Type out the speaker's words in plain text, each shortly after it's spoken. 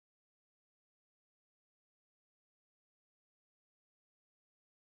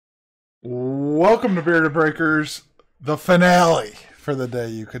Welcome to Bearded Breakers, the finale for the day,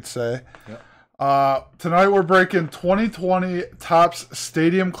 you could say. Yep. Tonight we're breaking 2020 Topps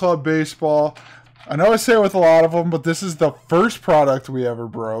Stadium Club Baseball. I know I say it with a lot of them, but this is the first product we ever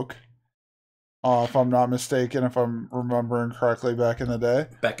broke. If I'm not mistaken, if I'm remembering correctly back in the day.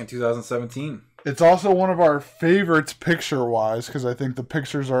 Back in 2017. It's also one of our favorites picture-wise, because I think the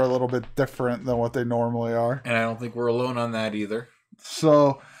pictures are a little bit different than what they normally are. And I don't think we're alone on that either.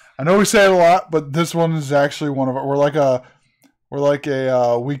 So I know we say it a lot, but this one is actually one of our. We're like a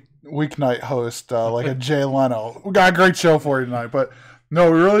weeknight host, like a Jay Leno. We got a great show for you tonight, but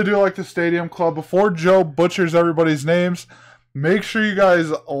no, we really do like the Stadium Club. Before Joe butchers everybody's names, make sure you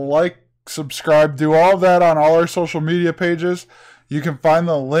guys like, subscribe, do all of that on all our social media pages. You can find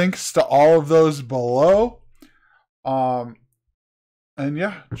the links to all of those below. And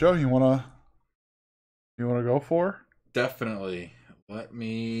yeah, Joe, you wanna go for? Definitely. Let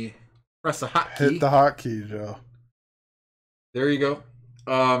me press a hotkey. Hit the hotkey, Joe. There you go.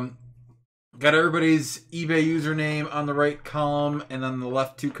 Got everybody's eBay username on the right column, and on the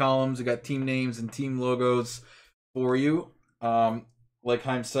left two columns, we got team names and team logos for you. Like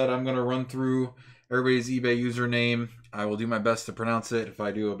Heim said, I'm going to run through everybody's eBay username. I will do my best to pronounce it. If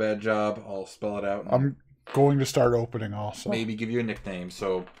I do a bad job, I'll spell it out. I'm going to start opening also. Maybe give you a nickname.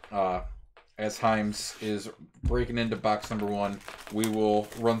 So, as Himes is breaking into box number one, we will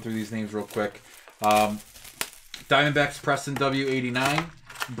run through these names real quick. Diamondbacks Preston W89,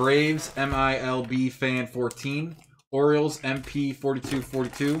 Braves MILB Fan 14, Orioles MP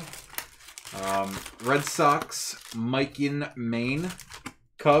 4242, Red Sox Mikan Maine,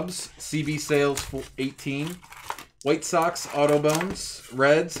 Cubs CB Sales 18, White Sox Autobones,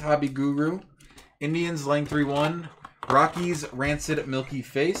 Reds Hobby Guru, Indians Lang 31, Rockies Rancid Milky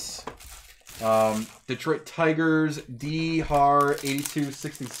Face, Detroit Tigers D Har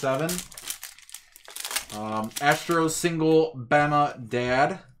 8267, Astros Single Bama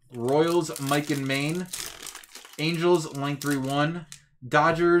Dad, Royals Mike and Maine, Angels Lang 31,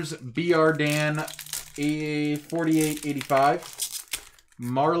 Dodgers BR Dan A 4885,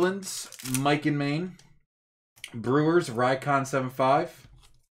 Marlins Mike and Maine, Brewers Rycon 75,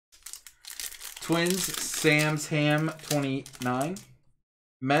 Twins Sam's Ham 29,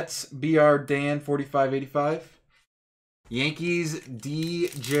 Mets BR Dan 4585, Yankees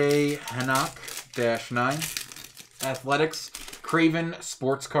DJ Hannock -9, Athletics Craven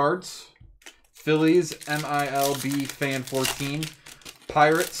Sports Cards, Phillies MILB Fan 14,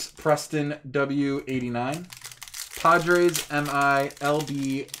 Pirates Preston W89, Padres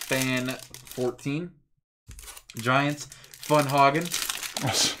MILB Fan 14, Giants Fun Hagen,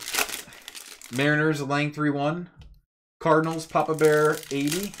 Mariners Lang 31, Cardinals Papa Bear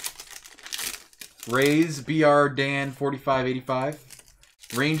 80, Rays BR Dan 4585,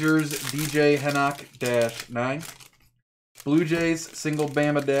 Rangers DJ Hannock -9, Blue Jays Single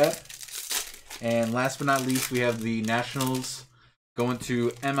Bama Dad, and last but not least, we have the Nationals going to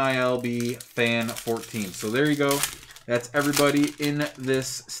MILB Fan 14. So there you go. That's everybody in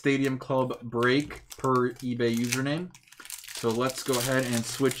this Stadium Club break per eBay username. So let's go ahead and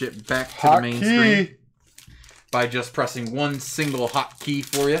switch it back to the main screen by just pressing one single hotkey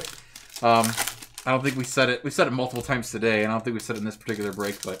for you. I don't think we said it. We said it multiple times today, and I don't think we said it in this particular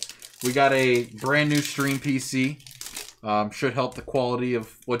break, but we got a brand new Stream PC. Should help the quality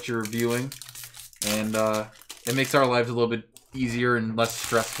of what you're viewing, and it makes our lives a little bit easier and less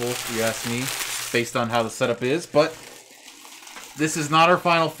stressful, if you ask me, based on how the setup is. But this is not our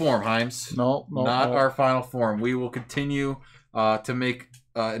final form, Himes. No, not our final form. We will continue to make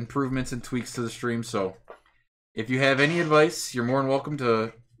improvements and tweaks to the stream. So if you have any advice, you're more than welcome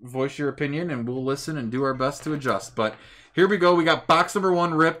to voice your opinion, and we'll listen and do our best to adjust. But here we go. We got box number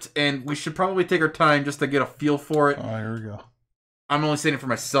one ripped, and we should probably take our time just to get a feel for it. Oh, here we go. I'm only saying it for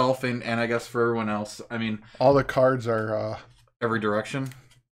myself and I guess for everyone else. I mean, all the cards are every direction.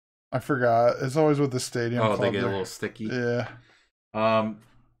 I forgot. It's always with the Stadium Club. Oh, they get a little sticky. Yeah. I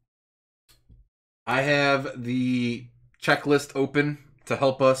have the checklist open to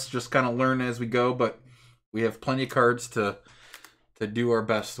help us just kind of learn as we go, but we have plenty of cards to do our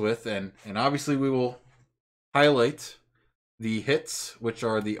best with, and obviously we will highlight the hits, which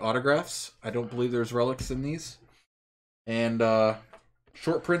are the autographs. I don't believe there's relics in these, and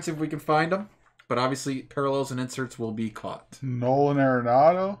short prints if we can find them, but obviously parallels and inserts will be caught. Nolan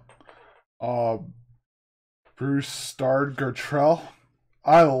Arenado, Bruce Starred Gertrell.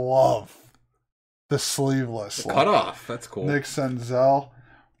 I love the sleeveless. The cutoff. That's cool. Nick Senzel,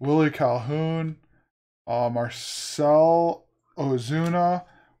 Willie Calhoun, Marcel Ozuna.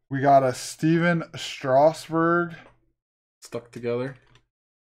 We got a Steven Strasburg. Stuck together.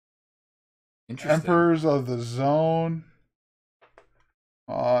 Interesting. Emperors of the Zone.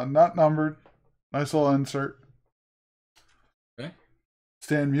 Not numbered. Nice little insert. Okay.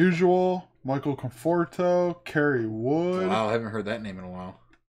 Stan Musial, Michael Conforto, Kerry Wood. Wow, I haven't heard that name in a while.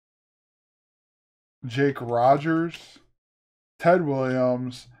 Jake Rogers, Ted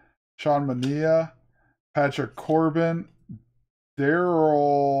Williams, Sean Mania, Patrick Corbin,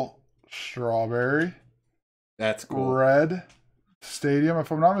 Daryl Strawberry. That's cool. Red Stadium.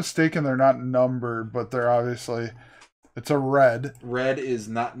 If I'm not mistaken, they're not numbered, but they're obviously, it's a red. Red is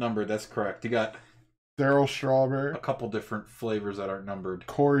not numbered. That's correct. You got Daryl Strawberry. a couple different flavors that aren't numbered.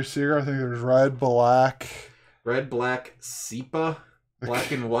 Corey Seager. I think there's red, black. Red, black, SEPA,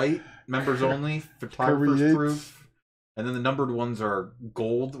 black and white, members only, Kirby photographer's Yates. proof. And then the numbered ones are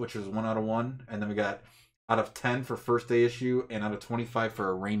gold, which is 1 out of 1. And then we got out of 10 for first day issue and out of 25 for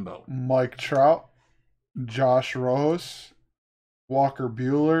a rainbow. Mike Trout, Josh Rose, Walker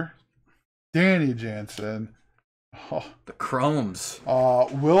Bueller, Danny Jansen, The Chromes.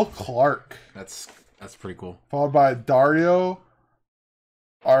 Will Clark, That's pretty cool. followed by Dario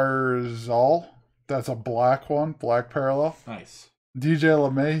Arzal. That's a black one, black parallel. Nice. DJ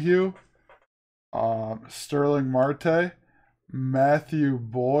LeMahieu, Sterling Marte, Matthew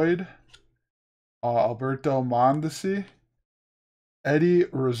Boyd, Alberto Mondesi, Eddie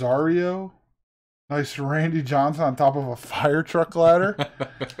Rosario. Nice Randy Johnson on top of a fire truck ladder.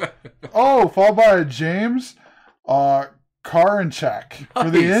 Followed by James Karinchak for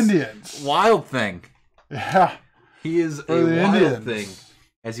the Nice. Indians. Wild Thing. Yeah. He is For a the wild Indians. thing,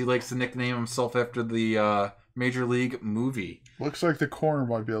 as he likes to nickname himself after the Major League movie. Looks like the corner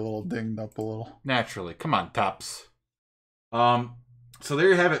might be a little dinged up a little. Naturally. Come on, Tops. So there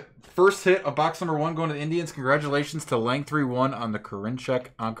you have it. First hit of box number 1 going to the Indians. Congratulations to Lang31 on the Karinchak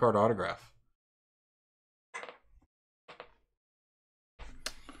on-card autograph.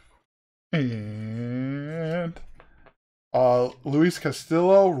 And Luis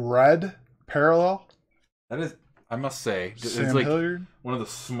Castillo, red parallel. That is, I must say, it's Sam like Hilliard, one of the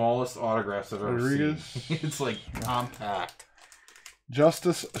smallest autographs I've ever Rodriguez. seen. It's like compact.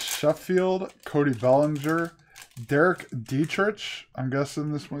 Justice Sheffield, Cody Bellinger, Derek Dietrich. I'm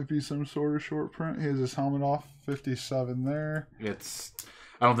guessing this might be some sort of short print. He has his helmet off. 57 there.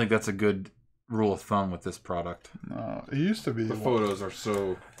 I don't think that's a good rule of thumb with this product. No, it used to be. The photos are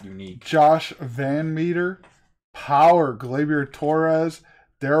so unique. Josh Van Meter, Power, Gleyber Torres,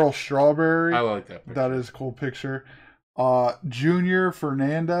 Daryl Strawberry. I like that picture. That is a cool picture. Junior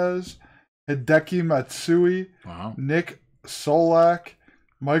Fernandez, Hideki Matsui, Wow. Nick Solak,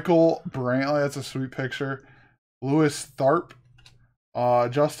 Michael Brantley. That's a sweet picture. Lewis Tharp,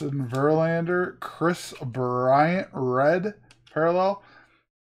 Justin Verlander, Chris Bryant, red parallel.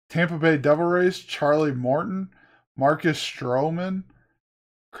 Tampa Bay Devil Rays, Charlie Morton, Marcus Stroman,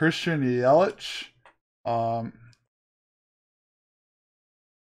 Christian Yelich,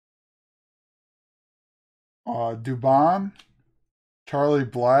 Dubon, Charlie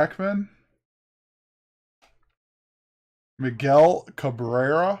Blackmon, Miguel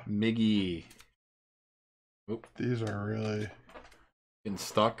Cabrera. Miggy. These are really, Getting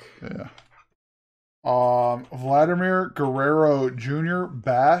stuck. yeah. Vladimir Guerrero Jr.,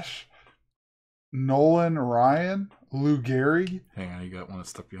 Bash, Nolan Ryan, Lou Gehrig, Hang on, you got one that's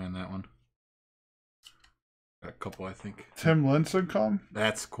stuck behind that one. Got a couple, I think. Tim Lincecum.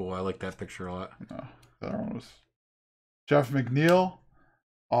 That's cool. I like that picture a lot. No, that one was Jeff McNeil,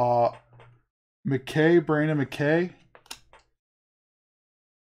 Brandon McKay.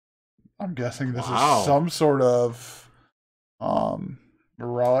 I'm guessing this Wow. is some sort of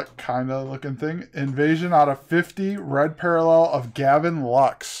relic kind of looking thing. Invasion out of 50, red parallel of Gavin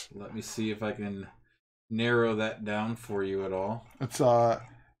Lux. Let me see if I can narrow that down for you at all. It's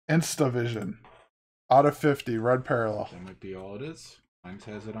Instavision out of 50, red parallel. That might be all it is. Mine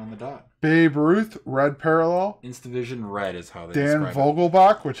has it on the dot. Babe Ruth, red parallel. Instavision red is how they Dan describe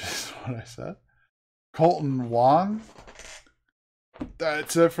Vogelbach, which is what I said. Colton Wong.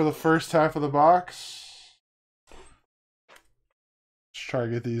 That's it for the first half of the box. Let's try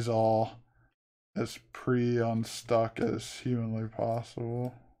to get these all as pre-unstuck as humanly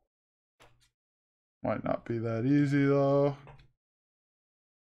possible. Might not be that easy though.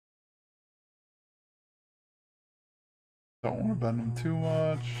 Don't want to bend them too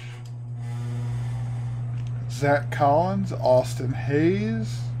much. Zach Collins, Austin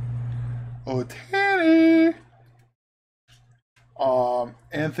Hayes, Ohtani,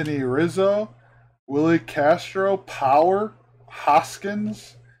 Anthony Rizzo, Willie Castro, Power,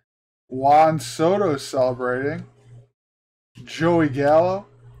 Hoskins, Juan Soto celebrating, Joey Gallo,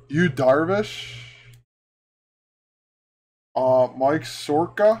 Yu Darvish, Mike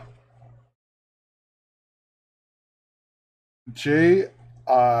Sorka, J. T.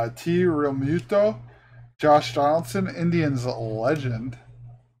 Realmuto, Josh Donaldson, Indians legend.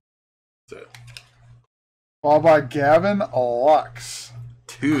 That's it. Followed by Gavin Lux.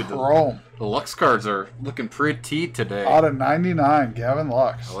 Dude, Chrome. the Lux cards are looking pretty today. Out of 99, Gavin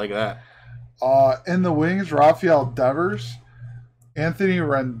Lux. I like that. In the wings, Rafael Devers, Anthony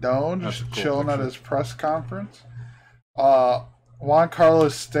Rendon, That's just a cool chilling at picture. his press conference. Juan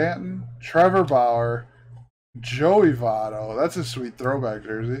Carlos Stanton, Trevor Bauer, Joey Votto. That's a sweet throwback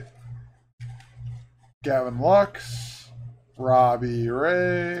jersey. Gavin Lux, Robbie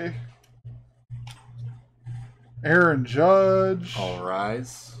Ray, Aaron Judge, All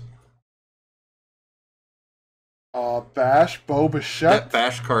rise. Bash, Bo That Bichette.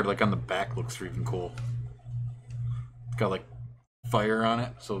 bash card, like on the back, looks freaking cool. It's got like fire on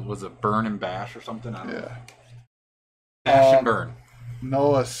it. So was it burn and bash or something? I don't know. Yeah. Bash and burn.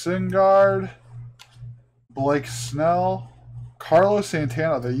 Noah Syndergaard, Blake Snell, Carlos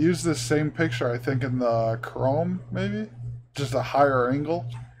Santana. They used this same picture, I think, in the Chrome, maybe? Just a higher angle.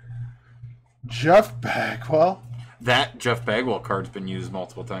 Jeff Bagwell. That Jeff Bagwell card's been used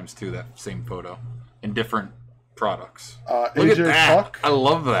multiple times too. That same photo in different products. Look AJ at that! Puck, I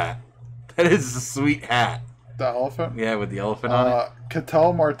love that. That is a sweet hat. the elephant. Yeah, with the elephant on it.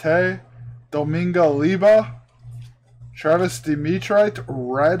 Ketel Marte, Domingo Liba, Travis Dimitrite,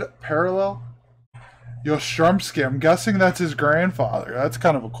 red parallel. Yastrzemski, I'm guessing that's his grandfather. That's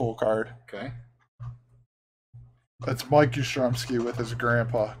kind of a cool card. Okay. That's Mike Yastrzemski with his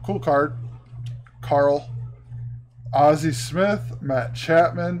grandpa. Cool card. Carl. Ozzie Smith, Matt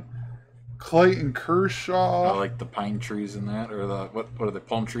Chapman, Clayton I Kershaw. like the pine trees in that, or the what are the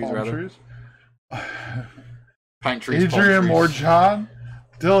palm trees Palm rather? trees. Pine trees. Adrian palm trees. Morjan,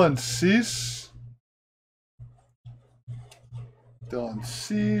 Dylan Cease.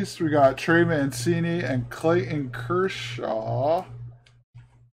 We got Trey Mancini and Clayton Kershaw.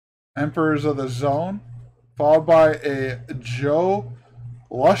 Emperors of the Zone. Followed by a Joe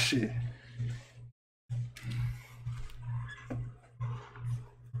Lushy.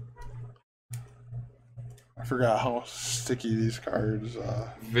 I forgot how sticky these cards.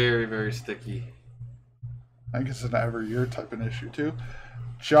 Very, very sticky. I think it's an every year type of issue too.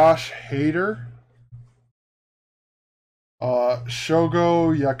 Josh Hader.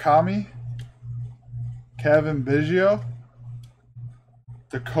 Shogo Yakami. Kevin Biggio.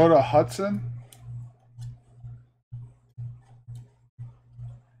 Dakota Hudson.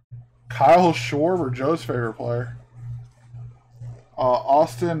 Kyle Schwarber, Joe's favorite player.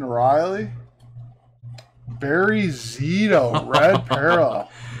 Austin Riley. Barry Zito, red parallel.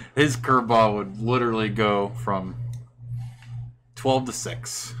 His curveball would literally go from 12 to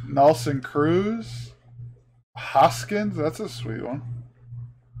 6. Nelson Cruz. Hoskins, that's a sweet one.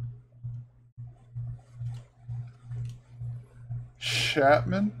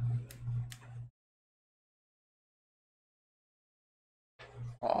 Chapman.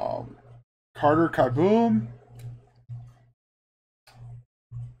 Carter Kieboom.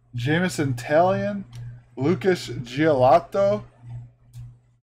 Jameson Taillon. Lucas Giolito.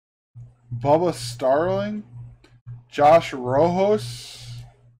 Bubba Starling. Josh Rojos.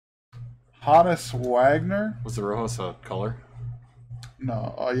 Hannes Wagner. Was the Rojos a color?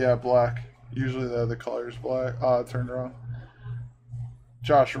 No, yeah, black. Usually the color's black. Turned around.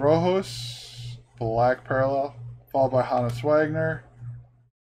 Josh Rojos, black parallel, followed by Hannes Wagner.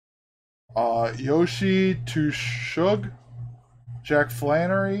 Yoshi Tushug, Jack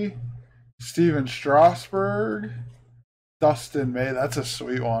Flannery, Steven Strasburg, Dustin May. That's a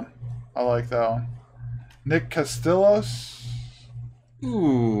sweet one. I like that one. Nick Castillos,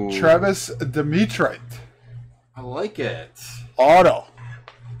 Ooh. Travis Dimitrite, I like it. auto.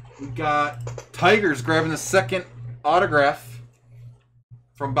 We got Tigers grabbing the second autograph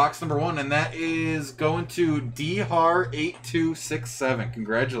from box number 1, and that is going to DHAR8267.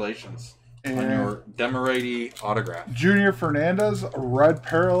 Congratulations on your Demeriti autograph. Junior Fernandez, red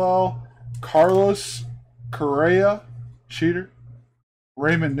parallel. Carlos Correa, cheater.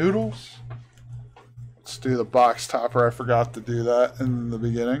 Raymond Noodles. Let's do the box topper. I forgot to do that in the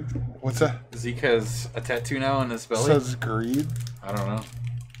beginning. What's that? Zeke has a tattoo now on his belly. Says greed. I don't know.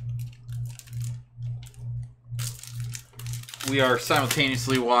 We are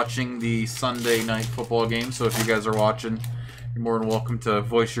simultaneously watching the Sunday night football game, so if you guys are watching, you're more than welcome to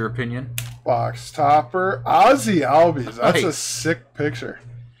voice your opinion. Box topper. Ozzy Albies. That's a Nice. sick picture.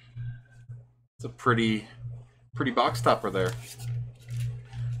 It's a pretty box topper there.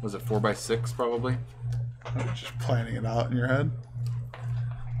 Was it 4x6 probably? I'm just planning it out in your head.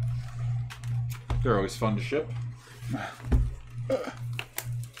 They're always fun to ship.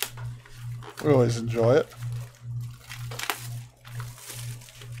 We always enjoy it.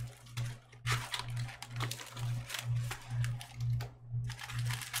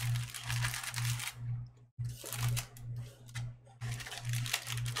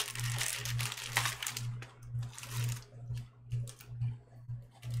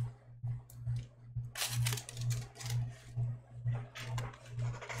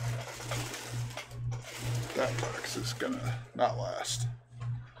 box is gonna not last.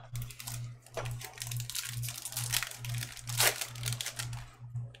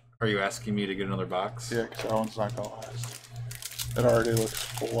 Are you asking me to get another box? Yeah, because that one's not gonna last. It already looks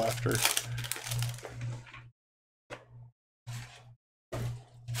full after.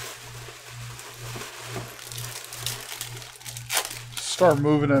 Start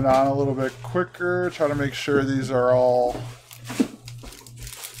moving it on a little bit quicker. Try to make sure these are all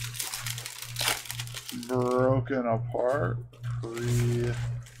broken apart.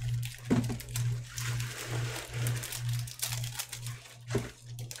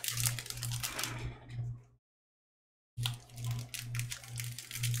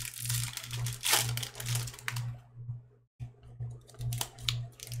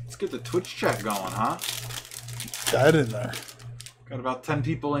 Let's get the Twitch chat going, huh? Dead in there. Got about 10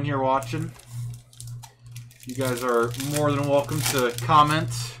 people in here watching. You guys are more than welcome to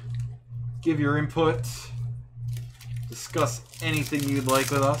comment, give your input, discuss anything you'd like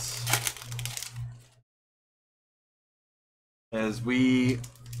with us. As we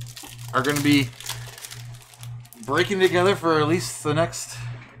are going to be breaking together for at least the next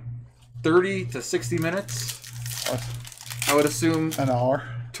 30 to 60 minutes. I would assume An hour.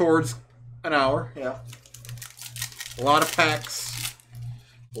 towards an hour, yeah. A lot of packs.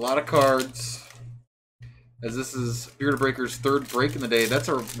 A lot of cards. As this is Bearded Breaker's third break in the day. That's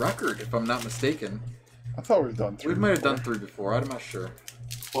a record, if I'm not mistaken. I thought we've done 3. We might have done 3 before. I'm not sure.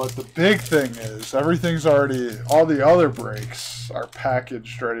 But the big thing is everything's already, all the other breaks are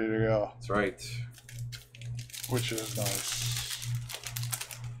packaged, ready to go. That's right. Which is nice.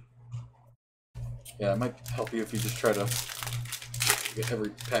 Yeah, it might help you if you just try to get every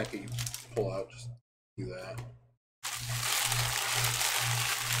pack you pull out. Just do that.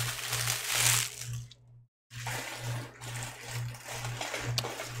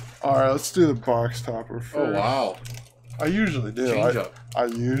 Alright, let's do the box topper first. Oh, wow. I usually do. Change up. I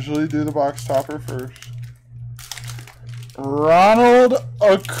usually do the box topper first. Ronald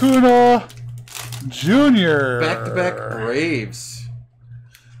Acuna Jr. Back-to-back Braves.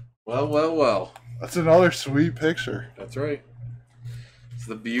 Well, well, well. That's another sweet picture. That's right. It's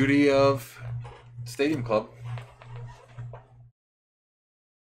the beauty of Stadium Club.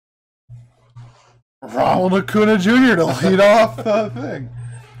 Ronald Acuna Jr. to lead off the thing.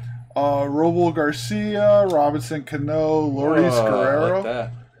 Robel Garcia, Robinson Cano, Lourdes Guerrero. Like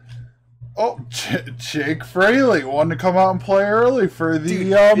that. Oh, Jake Fraley wanted to come out and play early for the Dude,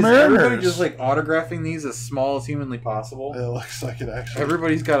 is everybody Mariners. just like autographing these as small as humanly possible? It looks like it actually.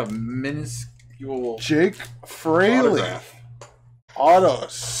 Everybody's got a minuscule Jake Fraley. autograph. Auto,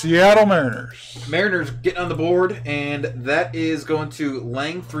 Seattle Mariners. Mariners getting on the board, and that is going to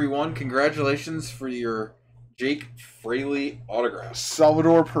Lang31. Congratulations for your Jake Fraley autograph.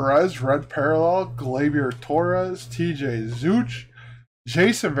 Salvador Perez, red parallel. Gleyber Torres, TJ Zuch,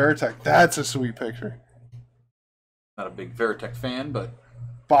 Jason Varitek. That's a sweet picture. Not a big Veritech fan, but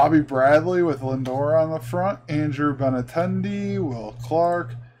Bobby Bradley with Lindor on the front. Andrew Benintendi, Will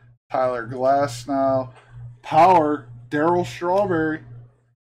Clark, Tyler Glasnow, Power, Darryl Strawberry,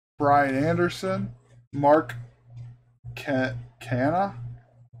 Brian Anderson, Mark Canna,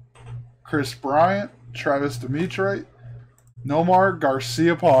 Chris Bryant, Travis Demetriou, Nomar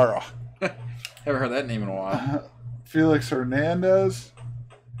Garciaparra, haven't heard that name in a while. Felix Hernandez,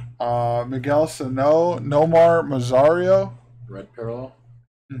 Miguel Sano, Nomar Mazzario, Red parallel.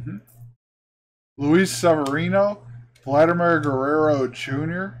 Luis Severino, Vladimir Guerrero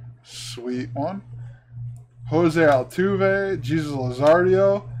Jr., sweet one. Jose Altuve, Jesus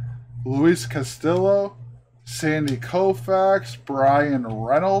Lazardio, Luis Castillo, Sandy Koufax, Brian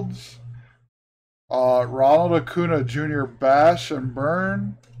Reynolds, Ronald Acuna Jr. Bash and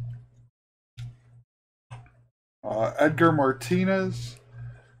Burn, Edgar Martinez,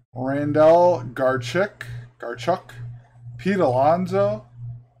 Randall Garchuk, Pete Alonso.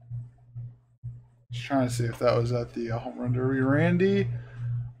 Just trying to see if that was at the home run derby. Randy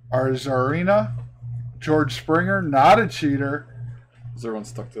Arzarena, George Springer, not a cheater. Is everyone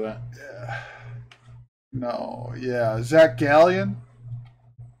stuck to that? Yeah. No, yeah. Zach Gallion,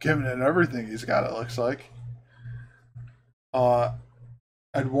 giving it everything he's got, it looks like.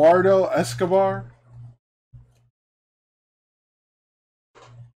 Eduardo Escobar,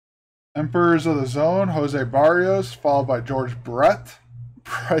 Emperors of the Zone, Jose Barrios, followed by George Brett.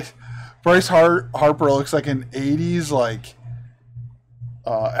 Bryce Harper looks like an 80s like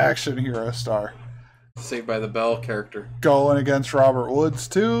action hero star. Saved by the Bell character. Going against Robert Woods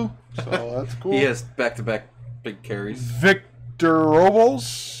too, so that's cool. He has back-to-back big carries. Victor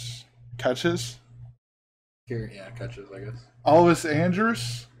Robles catches. Yeah, catches, I guess. Elvis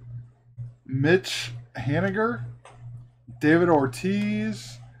Andrus, Mitch Haniger, David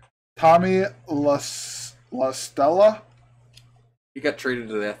Ortiz, Tommy La Stella, He got traded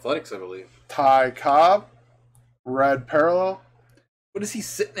to the Athletics, I believe. Ty Cobb, red parallel. What is he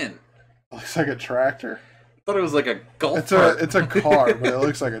sitting in? Looks like a tractor. I thought it was like a golf It's cart. a car, but it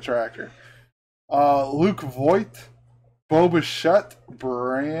looks like a tractor. Luke Voigt, Bo Bichette,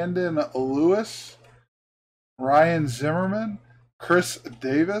 Brandon Lewis, Ryan Zimmerman, Chris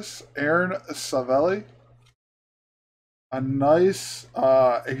Davis, Aaron Savelli. A nice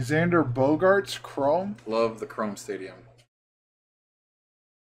Alexander Bogarts Chrome. Love the Chrome Stadium.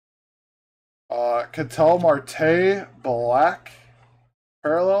 Cattell Marte Black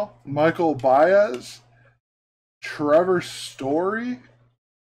parallel. Michael Baez. Trevor Story.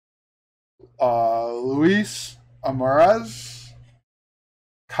 Luis Amaraz.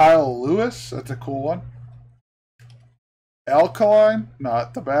 Kyle Lewis. That's a cool one. Alkaline,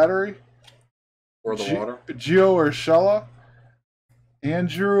 not the battery. Or the water. Gio Urshela.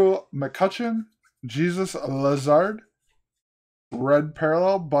 Andrew McCutcheon. Jesus Lazard. Red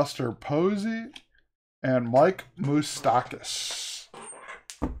parallel, Buster Posey. And Mike Moustakis.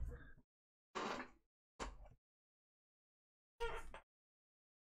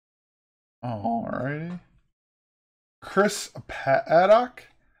 Alrighty. Chris Paddock.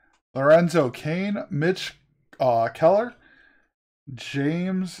 Lorenzo Kane. Mitch Keller.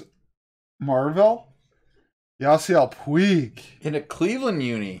 James Marvell. Yasiel Puig. In a Cleveland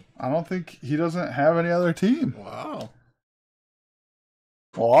uni. I don't think he doesn't have any other team. Wow.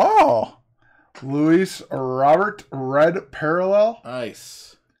 Wow. Luis Robert, red parallel.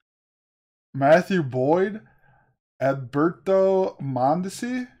 Nice. Matthew Boyd. Alberto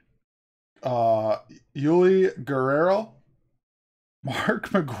Mondesi. Yuli Guerrero. Mark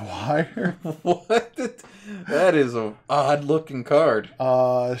McGuire. What? That is a odd looking card.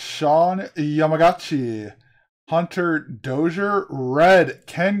 Sean Yamagachi. Hunter Dozier. Red.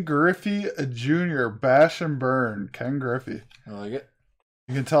 Ken Griffey Jr. Bash and burn. Ken Griffey. I like it.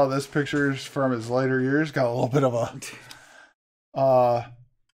 You can tell this picture is from his later years. Got a little bit of a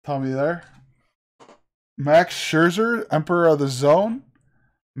tummy there. Max Scherzer, Emperor of the Zone.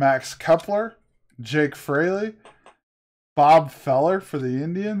 Max Kepler. Jake Fraley. Bob Feller for the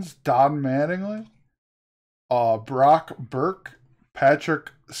Indians. Don Mattingly. Brock Burke.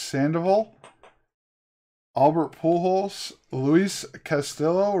 Patrick Sandoval. Albert Pujols. Luis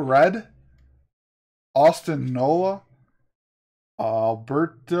Castillo, red. Austin Nola. Alex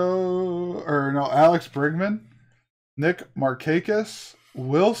Bregman. Nick Markakis.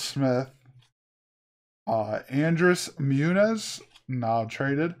 Will Smith. Andres Muniz, now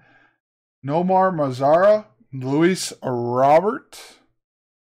traded. Nomar Mazara. Luis Robert.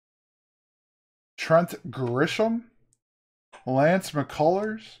 Trent Grisham. Lance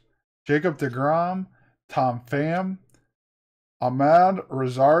McCullers. Jacob deGrom. Tom Pham. Ahmad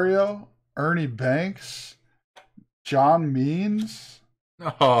Rosario. Ernie Banks. John Means.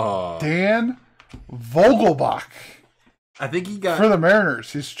 Oh. Dan Vogelbach. I think he got... For the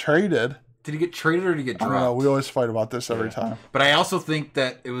Mariners. He's traded. Did he get traded or did he get I dropped? don't know. We always fight about this every time. But I also think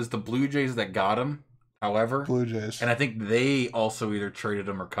that it was the Blue Jays that got him, however. Blue Jays. And I think they also either traded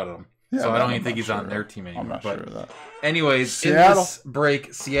him or cut him. Yeah, so I don't even I'm think not he's sure. on their team anymore. I'm not but sure of that. anyways, Seattle. in this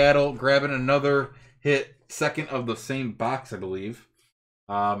break, Seattle grabbing another hit, second of the same box, I believe.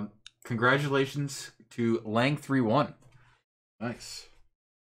 Congratulations to Lang31. Nice.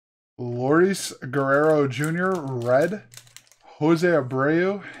 Lourdes Guerrero Jr., red. Jose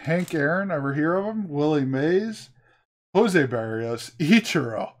Abreu, Hank Aaron, ever hear of him? Willie Mays, Jose Barrios,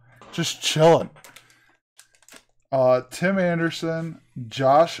 Ichiro, just chilling. Tim Anderson,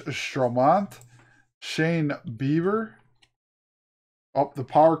 Josh Stromont, Shane Bieber. Oh, the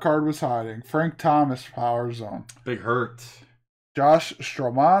power card was hiding. Frank Thomas, Power Zone. Big hurt. Josh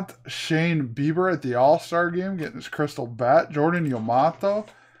Stromont, Shane Bieber at the All-Star game, getting his crystal bat. Jordan Yamato,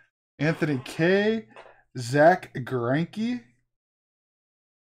 Anthony K, Zach Greinke.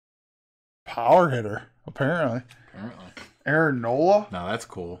 Power hitter, apparently. Aaron Nola. No, that's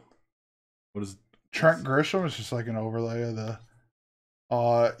cool. What is Trent Grisham is just like an overlay of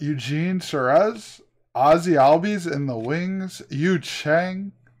the Eugene Cerez, Ozzy Albies in the wings, Yu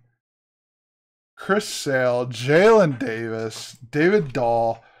Chang, Chris Sale, Jalen Davis, David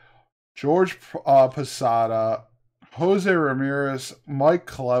Dahl, George Posada, Jose Ramirez, Mike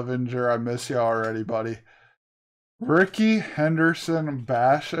Clevenger. I miss you already, buddy. Ricky Henderson,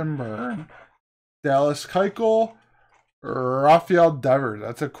 Bash and Burn, Dallas Keuchel, Rafael Devers.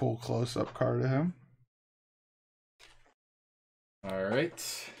 That's a cool close-up card of him. all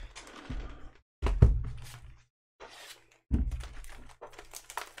right?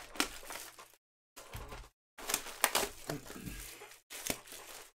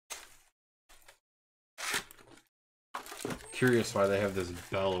 curious why they have this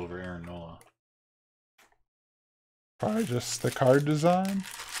bell over Aaron Nola. Probably just the card design.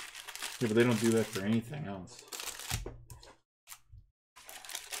 Yeah, but they don't do that for anything else.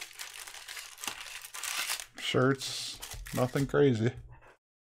 Shirts, nothing crazy.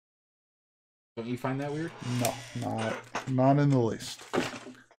 Don't you find that weird? No, not in the least.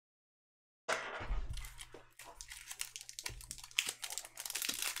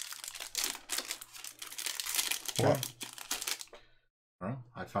 What? Well,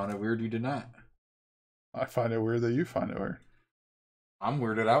 I found it weird you did not. I find it weird that you find it weird. I'm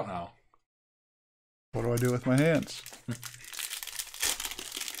weirded out now. What do I do with my hands?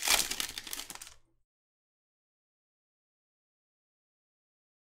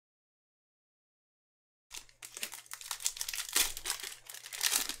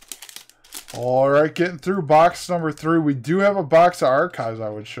 All right, getting through box number 3. We do have a box of archives I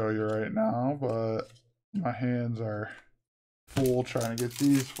would show you right now, but my hands are full trying to get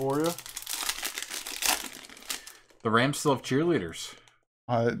these for you. The Rams still have cheerleaders.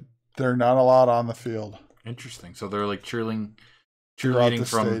 They're not a lot on the field. Interesting. So they're like cheerleading the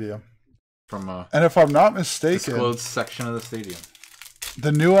from stadium. From a and if I'm not mistaken, disclosed section of the stadium.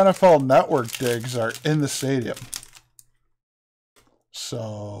 The new NFL Network digs are in the stadium.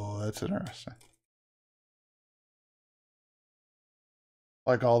 So that's interesting.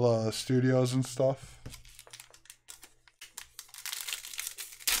 Like all the studios and stuff.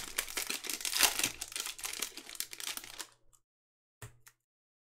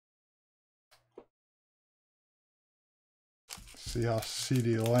 See how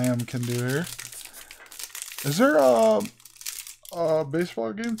CeeDee Lamb can do here. Is there a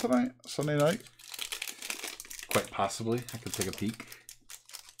baseball game tonight? Sunday night? Quite possibly. I could take a peek.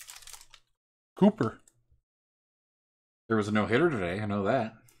 Cooper. There was a no-hitter today. I know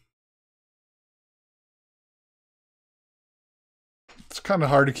that. It's kind of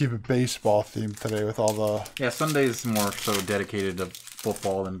hard to keep it baseball themed today with all the... Yeah, Sunday's more so dedicated to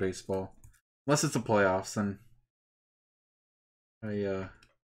football than baseball. Unless it's the playoffs, then I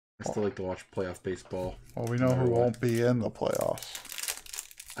still like to watch playoff baseball. Well, we know who won't be in the playoffs.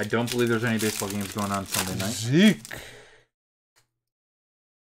 I don't believe there's any baseball games going on Sunday night. Zeke.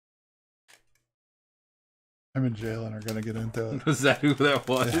 Him and Jalen are going to get into it. Was that who that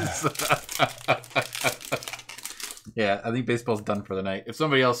was? Yeah, I think baseball's done for the night. If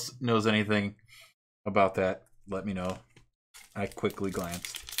somebody else knows anything about that, let me know. I quickly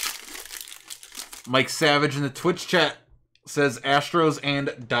glanced. Mike Savage in the Twitch chat says Astros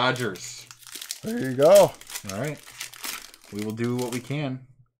and Dodgers. There you go. All right. We will do what we can.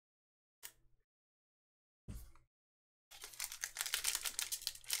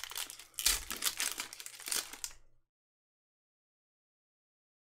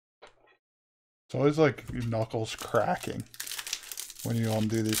 It's always like your knuckles cracking when you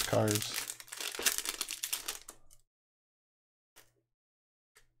undo these cards.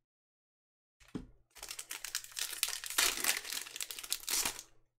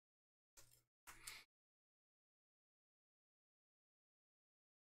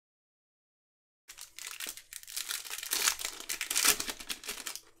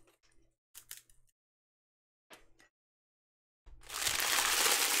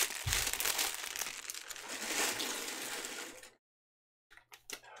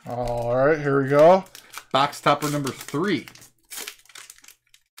 All right, here we go. Box topper number 3.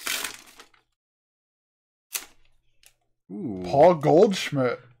 Ooh. Paul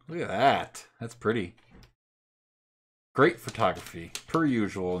Goldschmidt. Look at that. That's pretty. Great photography, per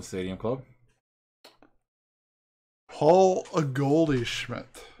usual in Stadium Club. Paul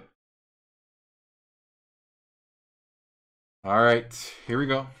Goldschmidt. All right, here we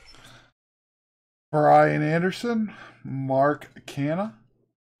go. Brian Anderson, Mark Canna,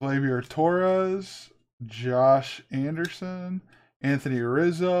 Gleyber Torres, Josh Anderson, Anthony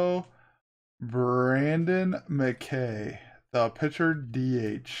Rizzo, Brandon McKay, the pitcher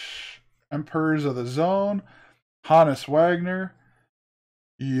DH, Emperors of the Zone, Hannes Wagner,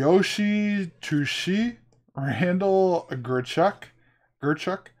 Yoshi Tushi, Randall Gerchuk,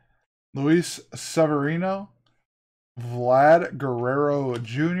 Luis Severino, Vlad Guerrero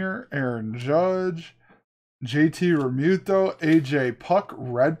Jr., Aaron Judge, JT Remuto, AJ Puck,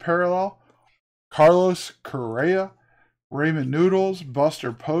 red parallel, Carlos Correa, Raymond Noodles,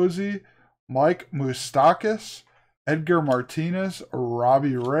 Buster Posey, Mike Moustakas, Edgar Martinez,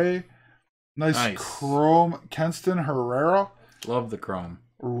 Robbie Ray, nice. Chrome, Kenston Herrera. Love the chrome.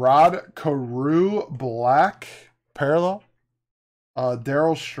 Rod Carew, black, parallel,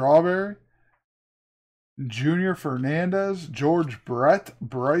 Daryl Strawberry, Junior Fernandez, George Brett,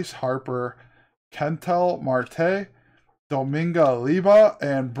 Bryce Harper, Kentel Marte, Dominga Liba,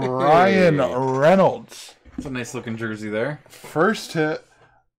 and Brian Reynolds. It's a nice looking jersey there. First hit,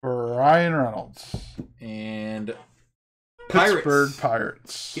 Brian Reynolds. And Pittsburgh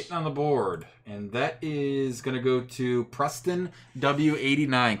Pirates. Getting on the board. And that is going to go to Preston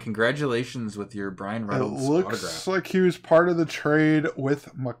W89. Congratulations with your Brian Reynolds It looks autograph. like he was part of the trade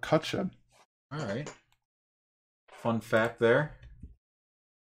with McCutcheon. All right. Fun fact there.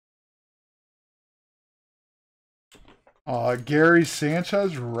 Gary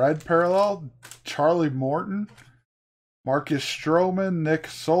Sanchez, red parallel. Charlie Morton. Marcus Stroman, Nick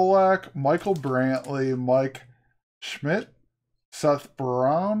Solak, Michael Brantley, Mike Schmidt, Seth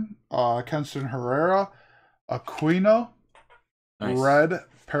Brown, Kenston Herrera, Aquino, Nice. red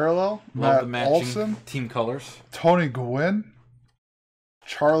parallel, Love Matt the matching Olson, team colors. Tony Gwynn,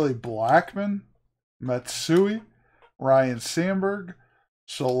 Charlie Blackman, Matsui, Ryan Sandberg,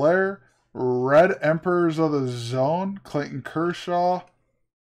 Soler, red Emperors of the Zone, Clayton Kershaw,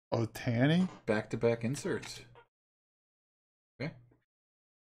 Otani. Back-to-back inserts. Okay.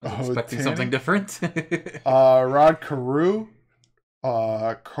 I was Oh, expecting Tanny? something different. Rod Carew,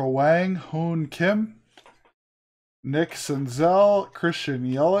 Kwang Hoon Kim, Nick Senzel, Christian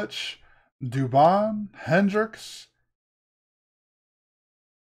Yelich, Dubon, Hendricks,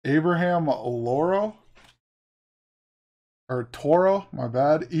 Abraham Toro, my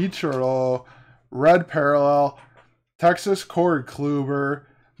bad, Ichiro, red parallel, Texas, Corey Kluber,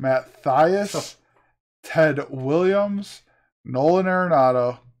 Matt Thias, Ted Williams, Nolan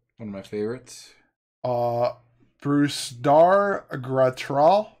Arenado, One of my favorites. Bruce Dar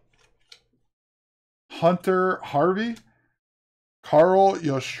Gratral, Hunter Harvey, Carl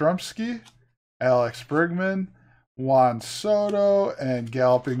Yastrzemski, Alex Brigman, Juan Soto, and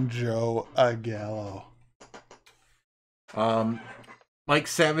Galloping Joe Gallo. Mike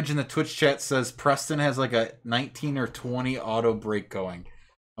Savage in the Twitch chat says Preston has like a 19 or 20 auto break going.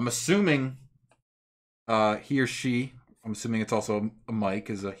 I'm assuming he or she, I'm assuming it's also a Mike,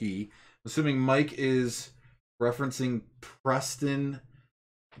 is a he. I'm assuming Mike is referencing Preston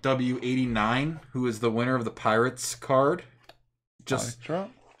W89, who is the winner of the Pirates card. Just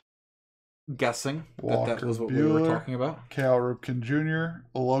guessing that was what we were talking about. Cal Ripken Jr.,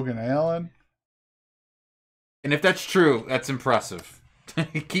 Logan Allen. And if that's true, that's impressive.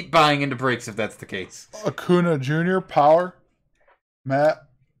 Keep buying into breaks if that's the case. Acuna Jr., Power. Noah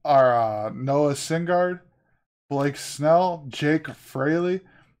Syndergaard, Blake Snell, Jake Fraley,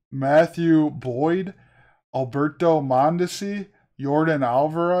 Matthew Boyd, Alberto Mondesi, Jordan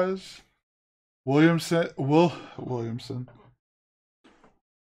Alvarez, Wilson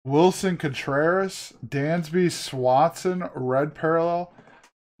Contreras, Dansby Swanson, red parallel,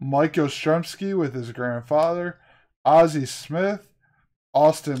 Mike Yastrzemski with his grandfather, Ozzie Smith,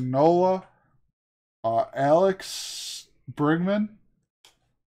 Austin Nola, Alex Brigman,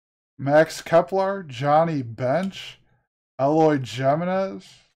 Max Kepler, Johnny Bench, Eloy Jimenez,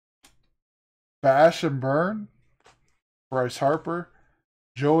 Bash and Burn, Bryce Harper,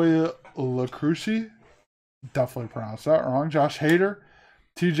 Joey LaCruci, definitely pronounced that wrong, Josh Hader,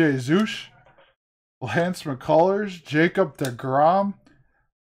 TJ Zeusch, Lance McCullers, Jacob deGrom,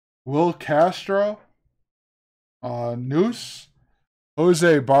 Will Castro, Noose,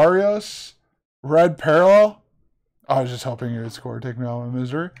 Jose Barrios, red parallel. I was just hoping you would score. Take me out of my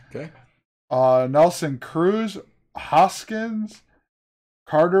misery. Okay. Nelson Cruz, Hoskins,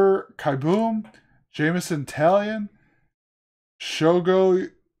 Carter Kieboom, Jameson Talion,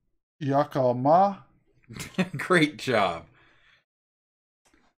 Shogo Yakama, Great job.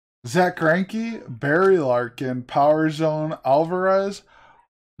 Zach Greinke, Barry Larkin, Power Zone Alvarez,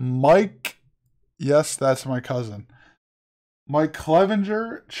 Mike. Yes, that's my cousin. Mike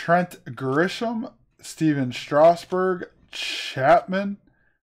Clevenger, Trent Grisham, Steven Strasburg, Chapman,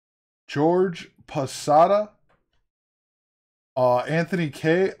 George Posada, Anthony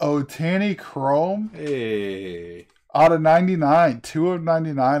K, Otani Chrome. Hey. Out of 99. 2 of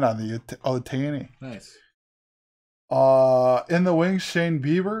 99 on the Otani. Nice. In the wings, Shane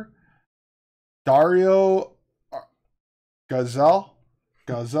Bieber, Dario Gazelle,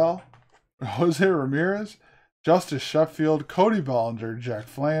 Jose Ramirez, Justice Sheffield, Cody Bellinger, Jack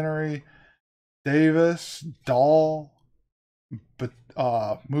Flannery, Davis, Dahl,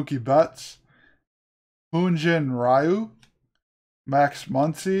 Mookie Betts, Hoonjin Ryu, Max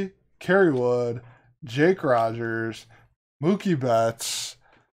Muncy, Kerry Wood, Jake Rogers, Mookie Betts,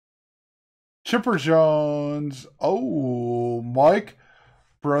 Chipper Jones, Mike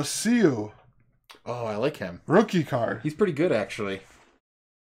Brasil. Oh, I like him. Rookie card. He's pretty good, actually.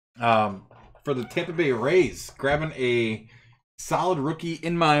 For the Tampa Bay Rays, grabbing a solid rookie,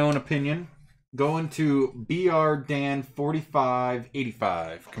 in my own opinion. Going to BR Dan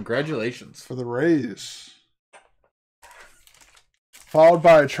 4585. Congratulations. For the Rays. Followed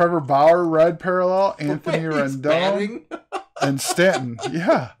by Trevor Bauer, red parallel, Anthony Rendon, and Stanton.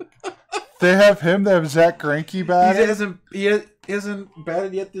 Yeah. They have him. They have Zach Greinke batting. He hasn't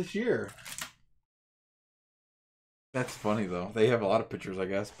batted yet this year. That's funny, though. They have a lot of pitchers, I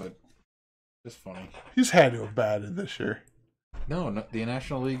guess, but it's funny. He's had to have batted this year. No, the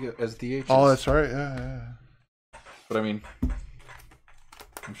National League as DH. Oh, that's right. Yeah. But, I mean,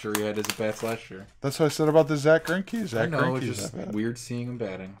 I'm sure he had his at-bats last year. That's what I said about the Zach Greinke. I know, it's just weird seeing him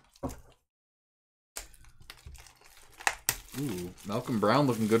batting. Ooh, Malcolm Brown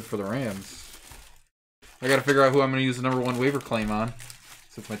looking good for the Rams. I got to figure out who I'm going to use the number 1 waiver claim on,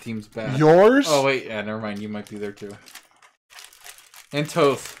 since my team's bad. Yours? Oh, wait. Yeah, never mind. You might be there, too. And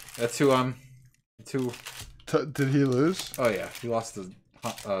Toth. That's who I'm... Did he lose? Oh, yeah. He lost to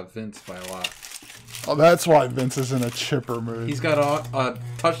Vince by a lot. Oh, that's why Vince is in a chipper mood. He's got a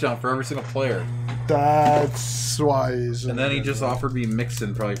touchdown for every single player. That's why he's... And then he just offered me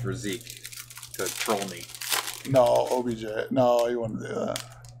Mixon probably for Zeke to troll me. No, OBJ. No, he wouldn't do that.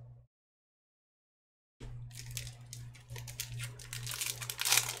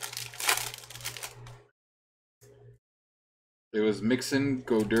 It was Mixon,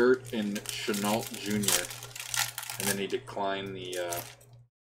 Godert, and Chenault Jr. And then he declined the...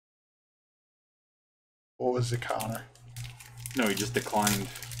 What was the counter? No, he just declined.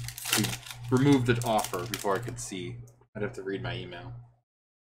 He removed the offer before I could see. I'd have to read my email.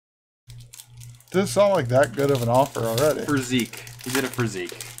 Doesn't sound like that good of an offer already. For Zeke. He did it for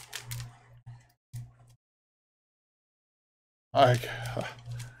Zeke.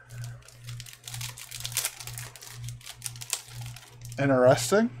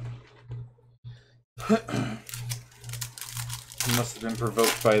 Interesting. He must have been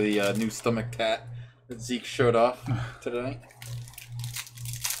provoked by the new stomach tat that Zeke showed off today.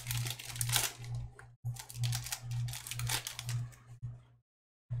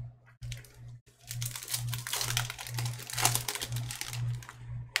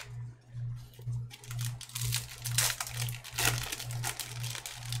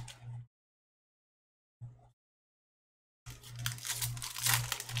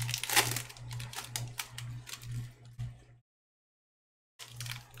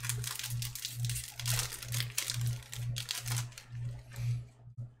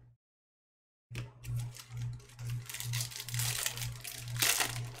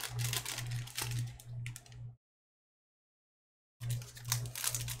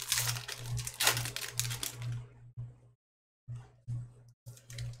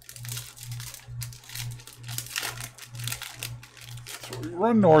 We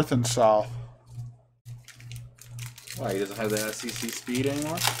run north and south. Why, he doesn't have the SEC speed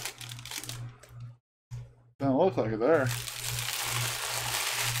anymore? Doesn't look like it there.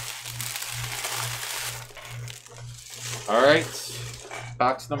 Alright.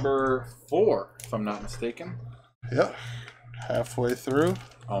 Box number 4, if I'm not mistaken. Yep. Halfway through.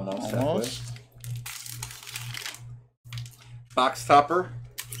 Almost. Almost. Halfway. Box topper.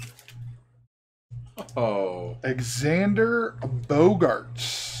 Oh. Xander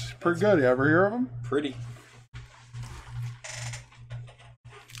Bogaerts. Pretty good. You ever hear of him? Pretty.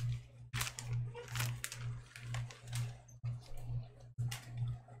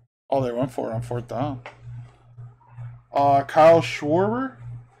 Oh, they went for it on 4th down. Kyle Schwarber,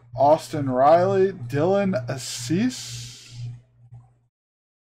 Austin Riley, Dylan Assis.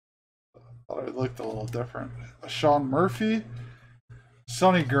 Thought it looked a little different. Sean Murphy,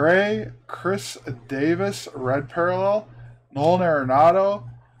 Sonny Gray, Chris Davis, red parallel, Nolan Arenado,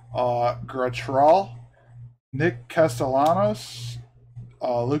 Gratral, Nick Castellanos,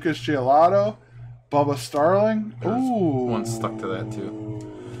 Lucas Giolito, Bubba Starling. Ooh, one stuck to that too.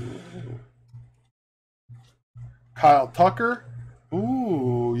 Kyle Tucker.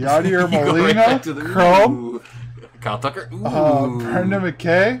 Ooh, Yadier Molina. Chrome. Kyle Tucker. Ooh. Brendan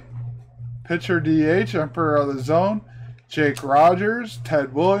McKay. Pitcher DH, Emperor of the Zone. Jake Rogers.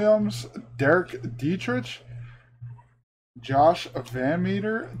 Ted Williams. Derek Dietrich. Josh Van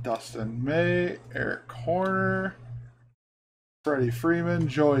Meter. Dustin May. Eric Horner. Freddie Freeman.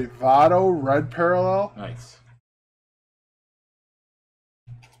 Joey Votto. Red parallel. Nice.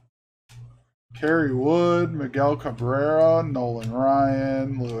 Kerry Wood, Miguel Cabrera, Nolan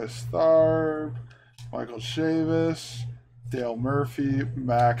Ryan, Lewis Tharp, Michael Chavis, Dale Murphy,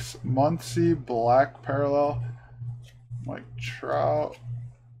 Max Muncy, black parallel, Mike Trout,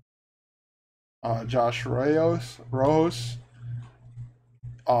 Josh Rojos,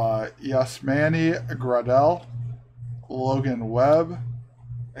 Yasmani Gradel, Logan Webb,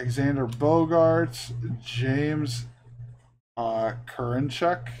 Alexander Bogarts, James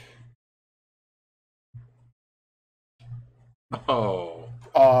Karinchak, Oh.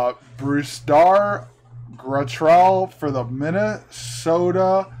 Bruce Dar, Gruttrell for the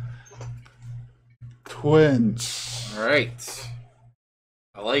Minnesota Twins. All right.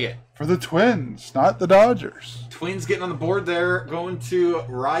 I like it. For the Twins, not the Dodgers. Twins getting on the board there, going to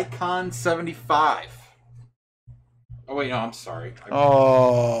Rycon 75. Oh, wait, no, I'm sorry.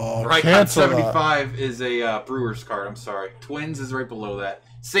 Oh, Rycon cancel 75 is a Brewers card. I'm sorry. Twins is right below that.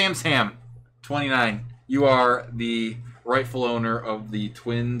 Sam's Ham, 29. You are the rightful owner of the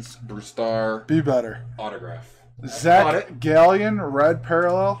Twins Brewstar Be better. autograph. Zach Gallion, red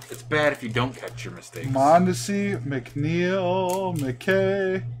parallel. It's bad if you don't catch your mistakes. Mondesi, McNeil,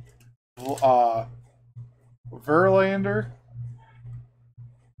 McKay, Verlander,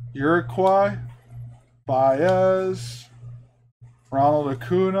 Uruguay, Baez, Ronald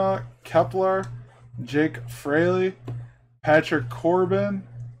Acuna, Kepler, Jake Fraley, Patrick Corbin,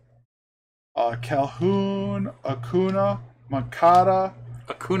 Calhoun, Acuna, Makata,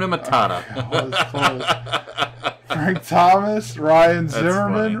 Acuna Matata. Frank Thomas, Ryan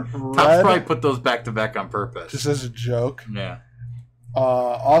Zimmerman, Tom's red, probably put those back to back on purpose. just as a joke. Yeah.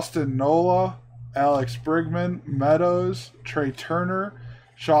 Austin Nola, Alex Brigman, Meadows, Trey Turner,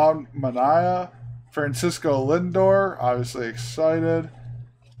 Sean Manaea, Francisco Lindor, obviously excited.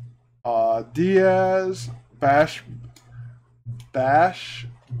 Diaz, Bash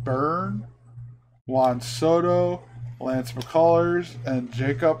Burn, Juan Soto, Lance McCullers, and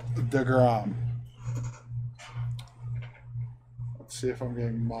Jacob DeGrom. Let's see if I'm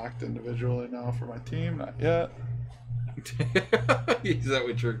getting mocked individually now for my team. Not yet. Is that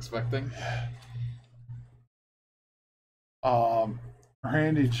what you're expecting?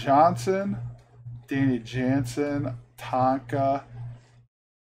 Randy Johnson, Danny Jansen, Tonka.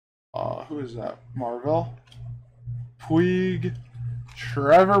 Who is that? Marvell, Puig,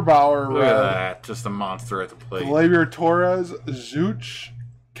 Trevor Bauer, Look at red, that. Just a monster at the plate. Gleyber Torres, Zuch,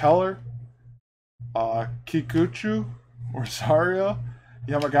 Keller, Kikuchu, Rosario,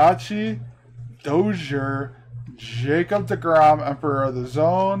 Yamagachi, Dozier, Jacob DeGrom, Emperor of the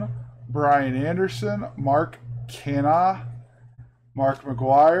Zone, Brian Anderson, Mark Canha, Mark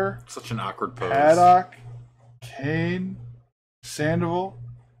McGuire, Such an awkward pose. Paddock, Kane, Sandoval,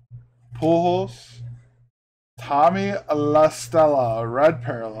 Pujols, Tommy La Stella, red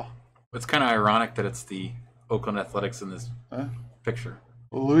parallel, It's kind of ironic that it's the Oakland Athletics in this picture.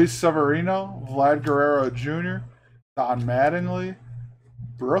 Luis Severino, Vlad Guerrero Jr., Don Mattingly,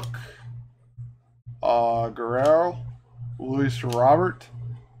 Brooke, Guerrero, Luis Robert,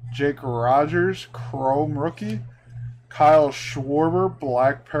 Jake Rogers, Chrome rookie, Kyle Schwarber,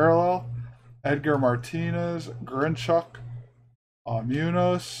 black parallel, Edgar Martinez, Grinchuk,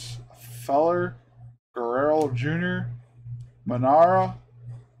 Munoz, Feller, Guerrero Jr., Manara.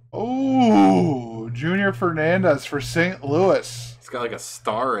 Ooh, Junior Fernandez for St. Louis. It's got like a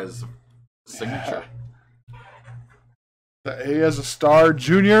star as signature. The A as a star,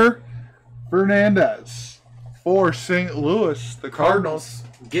 Junior Fernandez for St. Louis. The Cardinals.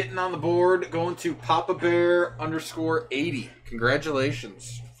 Getting on the board, going to Papa Bear _80.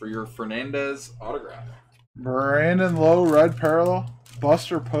 Congratulations for your Fernandez autograph. Brandon Lowe, red parallel.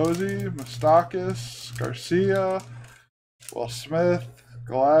 Buster Posey, Moustakas, Garcia, Will Smith,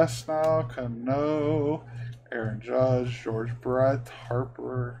 Glasnow, Cano, Aaron Judge, George Brett,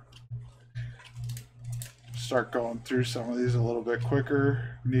 Harper. Start going through some of these a little bit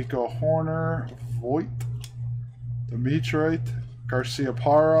quicker. Nico Horner, Voigt, Demetriot, Garcia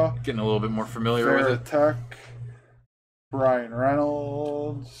Parra, Getting a little bit more familiar with it. Tech, Brian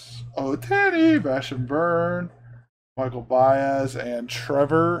Reynolds, Otani, Bash and Burn, Michael Baez, and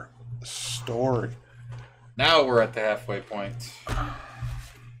Trevor Story. Now we're at the halfway point.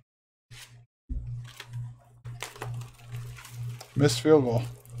 Missed field goal.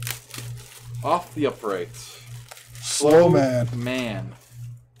 Off the upright. Slow man. Man.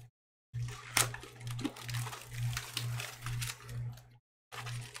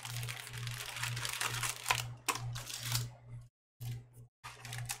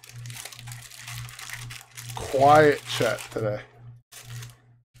 Quiet chat today.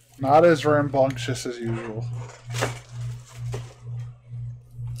 Not as rambunctious as usual.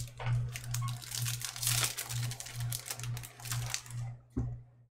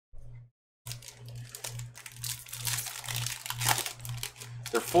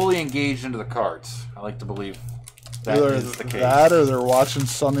 They're fully engaged into the cards. I like to believe that Either is the case. that or they're watching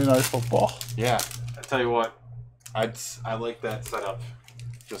Sunday Night Football. Yeah, I tell you what, I like that setup.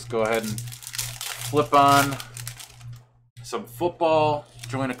 Just go ahead and flip on some football,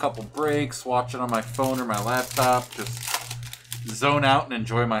 join a couple breaks, watch it on my phone or my laptop, just zone out and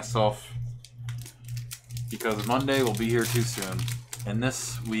enjoy myself. Because Monday will be here too soon. And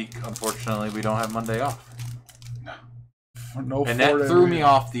this week, unfortunately, we don't have Monday off. No, and that threw me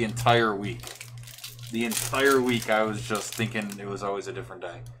off the entire week. The entire week I was just thinking it was always a different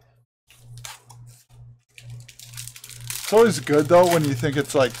day. It's always good, though, when you think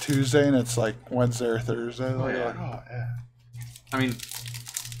it's like Tuesday and it's like Wednesday or Thursday. Oh, yeah. Like, oh, yeah. I mean,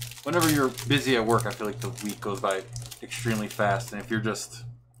 whenever you're busy at work, I feel like the week goes by extremely fast. And if you're just,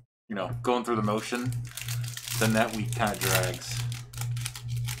 you know, going through the motion, then that week kind of drags.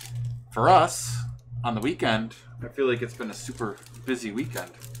 For us, on the weekend, I feel like it's been a super busy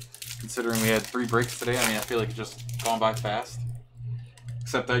weekend. Considering we had 3 breaks today, I mean, I feel like it's just gone by fast.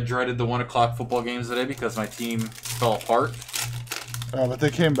 Except I dreaded the 1 o'clock football games today because my team fell apart. Oh, but they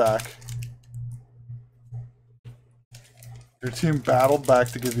came back. Your team battled back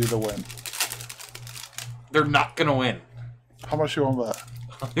to give you the win. They're not going to win. How much you want to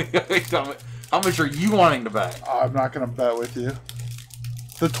bet? How much are you wanting to bet? I'm not going to bet with you.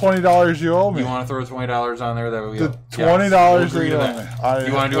 The $20 you owe me. You want to throw $20 on there? That we the $20 that you owe me.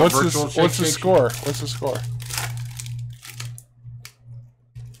 You want to do a virtual shake? What's the score? What's the score?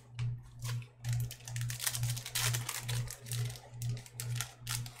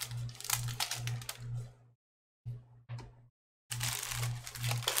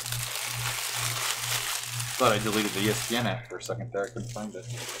 Thought I deleted the ESPN app for a second there. I couldn't find it.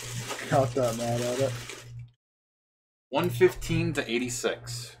 Not that mad at it. 115 to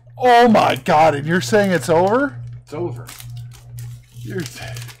 86. Oh my god! And you're saying it's over? It's over.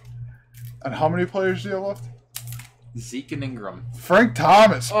 And how many players do you have left? Zeke and Ingram. Frank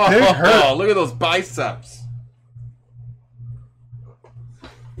Thomas. Big hurt. Oh, look at those biceps.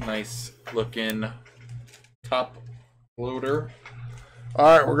 Nice looking top loader. All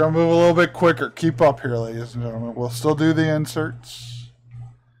right, we're going to move a little bit quicker. Keep up here, ladies and gentlemen. We'll still do the inserts.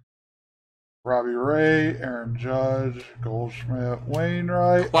 Robbie Ray, Aaron Judge, Goldschmidt,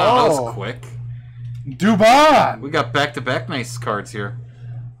 Wainwright. Wow, that was quick. Dubon. We got back-to-back nice cards here.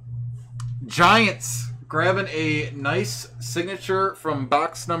 Giants grabbing a nice signature from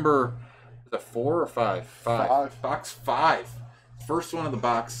box number, is it 4 or 5? 5. Box 5. First one of the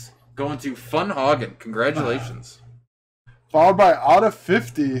box going to Funhagen. Congratulations. Followed by out of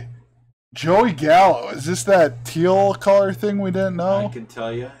 50, Joey Gallo. Is this that teal color thing we didn't know? I can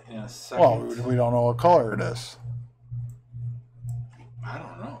tell you in a second. Well, we don't know what color it is. I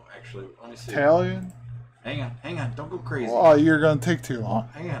don't know, actually. Let me see. Italian? Hang on. Don't go crazy. Oh, you're going to take too long.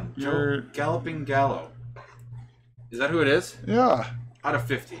 Hang on. Joe Galloping Gallo. Is that who it is? Yeah. Out of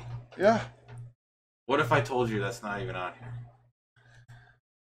 50. Yeah. What if I told you that's not even on here?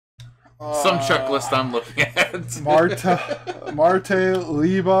 Some checklist I'm looking at. Marte,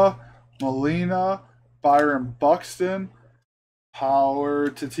 Liba, Molina, Byron Buxton,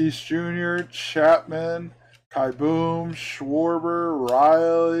 Howard, Tatis Jr., Chapman, Kai Boom, Schwarber,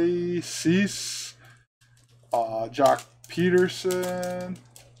 Riley, Cease, Jock Peterson,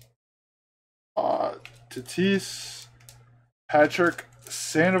 Tatis, Patrick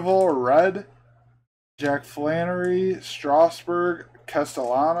Sandoval, Red, Jack Flannery, Strasburg,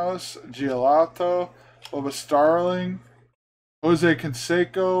 Castellanos, Giolito, Bubba Starling, Jose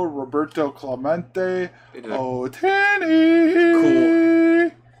Canseco, Roberto Clemente, Ohtani.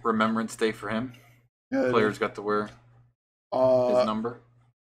 Cool Remembrance Day for him. Yeah, Players got to wear his number.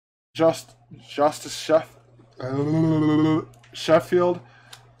 Justice Sheffield,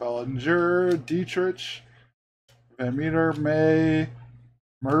 Bellinger, Dietrich, Van Meter, May,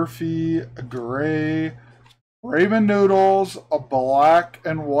 Murphy, Gray, Raymond Noodles, a black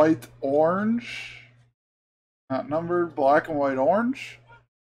and white orange. Not numbered, black and white orange.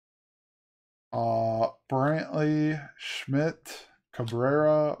 Brantley, Schmidt,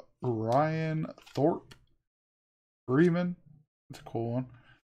 Cabrera, Ryan, Thorpe, Freeman. That's a cool one.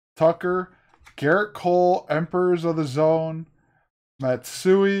 Tucker, Garrett Cole, Emperors of the Zone,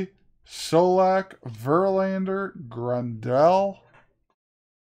 Matsui, Solak, Verlander, Grundell,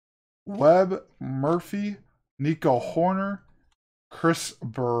 Webb, Murphy, Nico Horner, Chris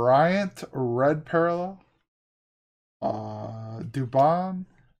Bryant, red parallel, Dubon,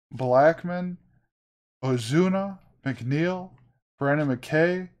 Blackman, Ozuna, McNeil, Brandon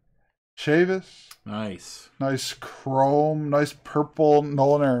McKay, Chavis. Nice chrome, nice purple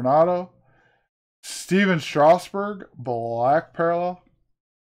Nolan Arenado. Steven Strasburg, black parallel.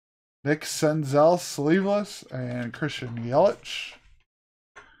 Nick Senzel, sleeveless, and Christian Yelich.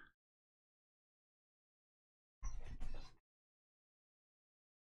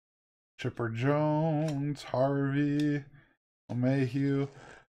 Chipper Jones, Harvey, Mayhew,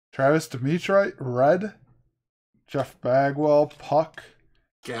 Travis Demetriou, red. Jeff Bagwell, puck.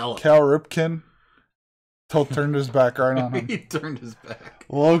 Gallup. Cal Ripken. Turned his back right on him. He turned his back.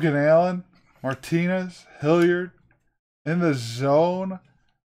 Logan Allen, Martinez, Hilliard. In the zone,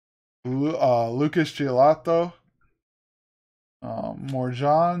 Lucas Giolito,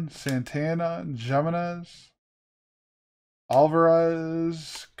 Morjan, Santana, Jimenez,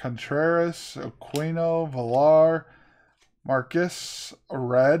 Alvarez, Contreras, Aquino, Villar, Marcus,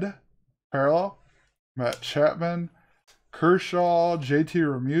 red, parallel, Matt Chapman, Kershaw, JT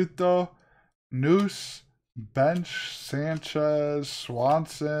Remuto, Noose, Bench, Sanchez,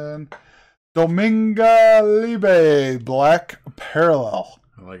 Swanson, Dominga Libe, black parallel.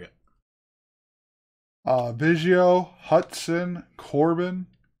 I like it. Biggio, Hudson, Corbin,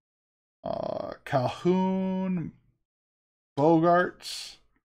 Calhoun, Bogarts,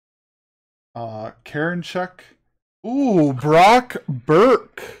 Karinchuk. Ooh, Brock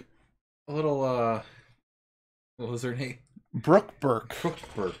Burke. A little, what was her name? Brooke Burke.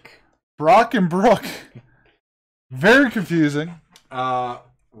 Burke. Brock and Brooke. Very confusing.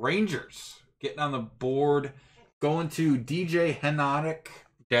 Rangers getting on the board, going to DJ Henotic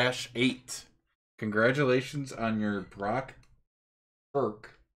 -8. Congratulations on your Brock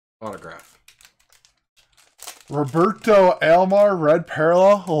Burke autograph. Roberto Alomar, red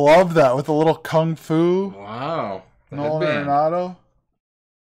parallel. Love that with a little kung fu. Wow. The Nolan headband. Arenado.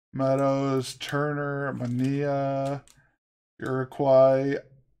 Meadows, Turner, Mania, Uruguay,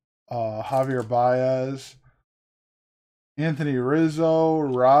 Javier Baez, Anthony Rizzo,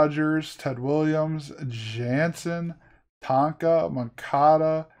 Rogers, Ted Williams, Jansen, Tonka,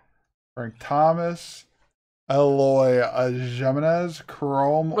 Moncada, Frank Thomas, Eloy Jimenez,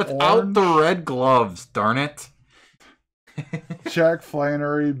 Chrome Without Orange, the red gloves, darn it. Jack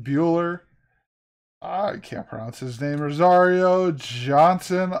Flannery, Bueller, I can't pronounce his name, Rosario,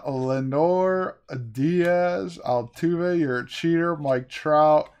 Johnson, Lenore, Diaz, Altuve, you're a cheater, Mike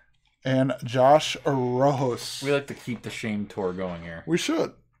Trout, and Josh Rojos. We like to keep the shame tour going here. We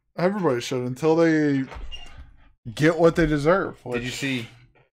should. Everybody should until they get what they deserve. Did you see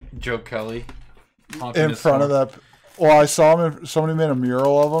Joe Kelly in front of that? Well, I saw him. Somebody made a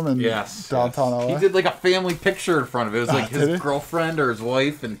mural of him in downtown LA. He did like a family picture in front of it. It was like his he? girlfriend or his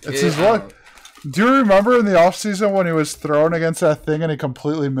wife and kid. It's his wife. Do you remember in the offseason when he was thrown against that thing and he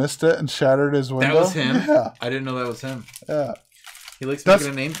completely missed it and shattered his window? That was him? Yeah. I didn't know that was him. Yeah. He likes making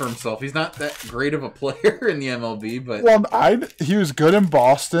a name for himself. He's not that great of a player in the MLB, but he was good in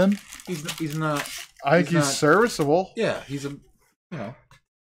Boston. He's not. I think he's serviceable. Yeah, he's a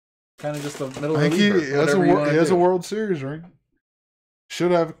kind of just a middle I think reliever. he has a World Series ring.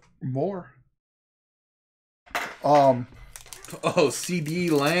 Should have more. CD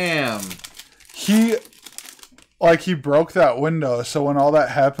Lamb. He broke that window. So when all that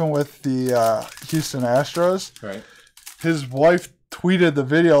happened with the Houston Astros, right? His wife tweeted the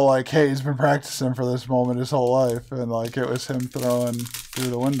video like, "Hey, he's been practicing for this moment his whole life," and like it was him throwing through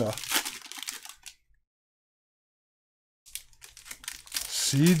the window.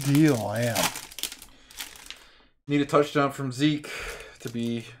 CD Lamb. Need a touchdown from Zeke to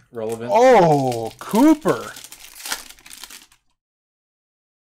be relevant. Oh, Cooper.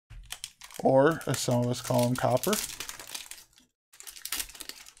 Or, as some of us call him, Copper.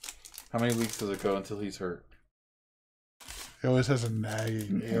 How many weeks does it go until he's hurt? He always has a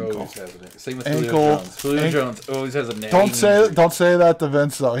nagging ankle. Always has it. Same with Julio Jones. Julio Jones always has a nagging injury. Don't say that to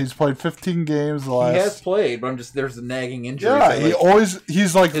Vince though. He's played 15 games the last. He has played, but there's a nagging injury. Yeah, so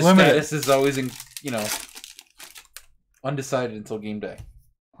he's like his limited. Status is always undecided until game day.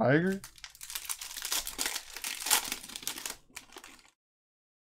 I agree.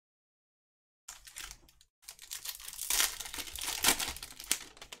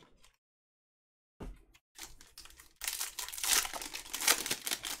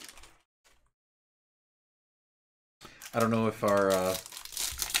 I don't know if our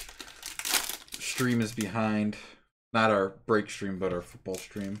stream is behind. Not our break stream, but our football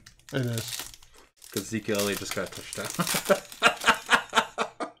stream. It is. Because Zeke Elliott just got a touchdown.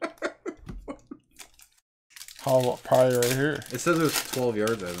 How about probably right here? It says it was 12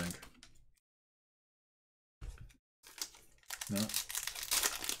 yards, I think. No.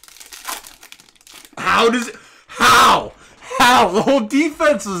 How? The whole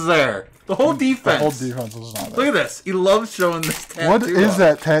defense was there. The whole defense was not there. Look at this. He loves showing this tattoo. What is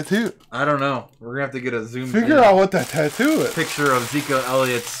that tattoo? I don't know. We're going to have to get a zoom Figure out what that tattoo is. Picture of Zeke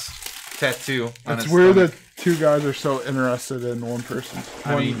Elliott's tattoo on his It's weird stomach. that two guys are so interested in one person.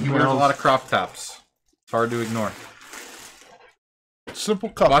 I mean, he wears a lot of crop tops. It's hard to ignore. Simple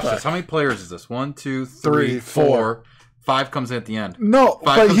cup. Watch this. How many players is this? 1, 2, 3, 4. 5 comes in at the end. No,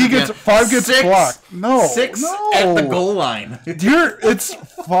 Five but he gets 5 gets Six. blocked. No, 6 no. at the goal line. It's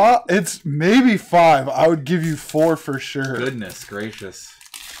 5. It's maybe 5. I would give you 4 for sure. Goodness gracious!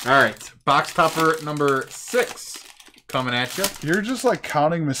 All right, box topper number 6 coming at you. You're just like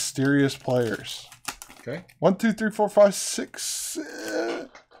counting mysterious players. Okay. 1, 2, 3, 4, 5, 6.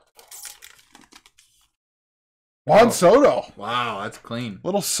 Juan Soto. Wow, that's clean.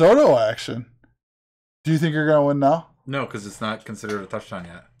 Little Soto action. Do you think you're gonna win now? No, because it's not considered a touchdown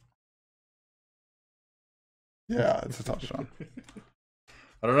yet. Yeah, it's a touchdown.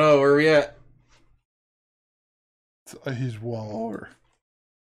 I don't know. Where are we at? He's well over.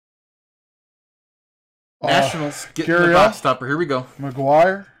 Nationals getting the Gurriel, box topper. Here we go.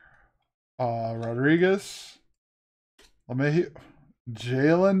 McGuire, Rodriguez, LeMahieu,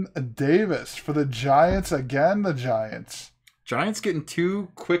 Jalen Davis for the Giants again. The Giants. Giants getting 2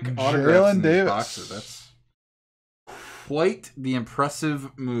 quick Jalen autographs in these Davis. boxes. That's quite the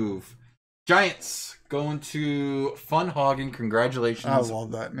impressive move. Giants going to Fun Hogging. Congratulations. I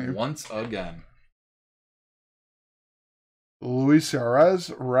love that name. Once again. Luis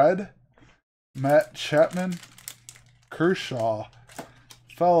Arraez, red. Matt Chapman, Kershaw,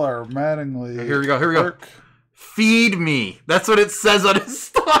 Feller, Mattingly. Here we go. Here we go. Feed me. That's what it says on his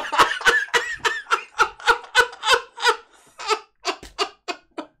stuff.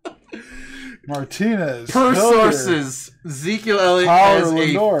 Martinez. Per Hilliard, sources, Ezekiel Elliott Tyler has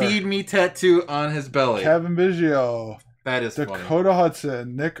Lindor, a feed me tattoo on his belly. Kevin Biggio, That is funny. Dakota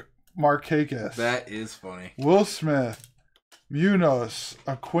Hudson, Nick Markakis, That is funny. Will Smith, Munoz,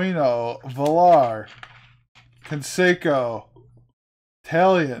 Aquino, Villar, Canseco,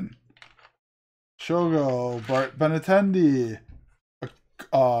 Talion, Shogo, Benintendi,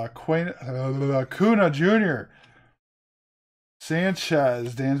 Acuna Jr.,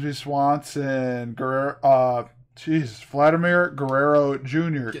 Sanchez, Dansby Swanson, Vladimir Guerrero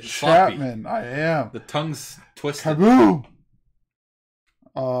Jr., Getting sloppy. Chapman, I am. The tongue's twisted. Kaboom!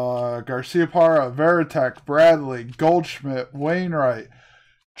 Garcia Parra, Veritek, Bradley, Goldschmidt, Wainwright,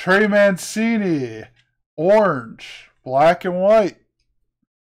 Trey Mancini, Orange, Black and White,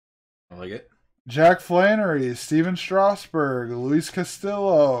 I like it. Jack Flannery, Steven Strasburg, Luis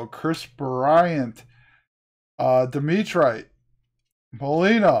Castillo, Chris Bryant, Dimitrite,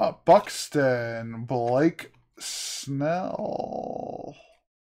 Molina, Buxton, Blake Snell,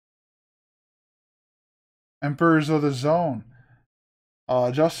 Emperors of the Zone,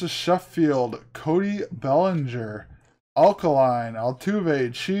 Justice Sheffield, Cody Bellinger, Alkaline,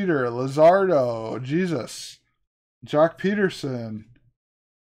 Altuve, Cheater, Lizardo, Jesus, Jock Peterson,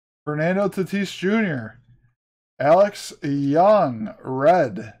 Fernando Tatis Jr., Alex Young,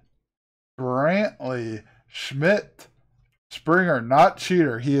 Red, Brantley, Schmidt, Springer, not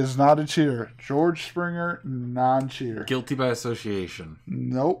cheater. He is not a cheater. George Springer, non-cheater. Guilty by association.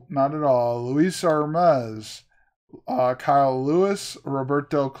 Nope, not at all. Luis Armez, Kyle Lewis,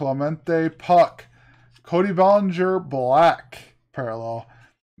 Roberto Clemente, Puck, Cody Bellinger, Black, parallel,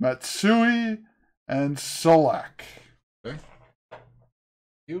 Matsui, and Solak. Okay.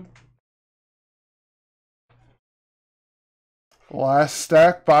 You. Last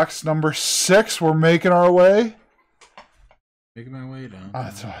stack, box number 6. We're making our way. Making my way down.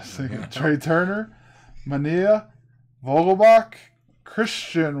 That's what I was thinking. Trey Turner, Mania, Vogelbach,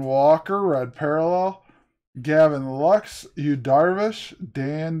 Christian Walker, red parallel, Gavin Lux, Yu Darvish,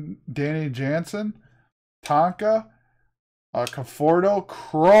 Danny Jansen, Tonka, Conforto,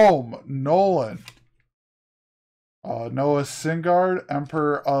 Chrome, Nolan, Noah Syndergaard,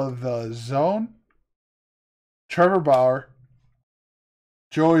 Emperor of the Zone, Trevor Bauer,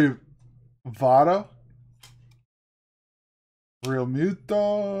 Joey Votto, Real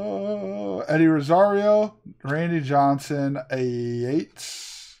Muto, Eddie Rosario, Randy Johnson, A.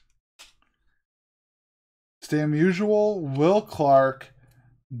 Yates, Stam Usual, Will Clark,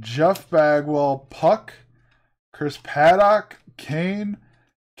 Jeff Bagwell, Puck, Chris Paddock, Kane,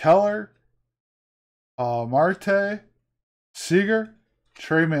 Keller, Marte, Seager,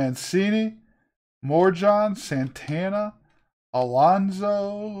 Trey Mancini, Morjon, Santana,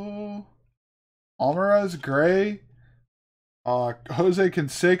 Alonzo, Alvarez, Gray, Jose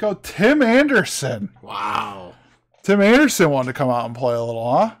Canseco, Tim Anderson. Wow. Tim Anderson wanted to come out and play a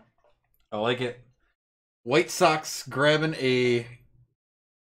little, huh? I like it. White Sox grabbing a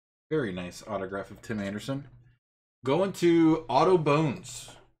very nice autograph of Tim Anderson. Going to Auto Bones.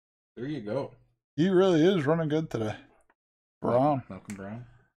 There you go. He really is running good today. Brown. Malcolm Brown.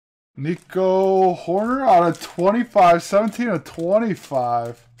 Nico Horner out of 25. 17 of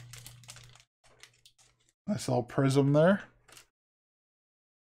 25. Nice little prism there.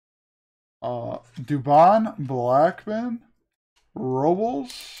 Dubon, Blackman,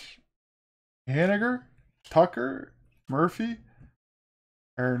 Robles, Haniger, Tucker, Murphy,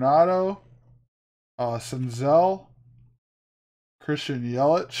 Arenado, Senzel, Christian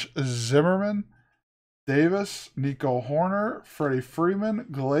Yelich, Zimmerman, Davis, Nico Horner, Freddie Freeman,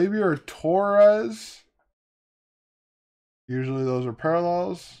 Gleyber Torres. Usually those are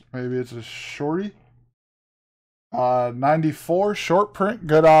parallels. Maybe it's a shorty. 94 short print,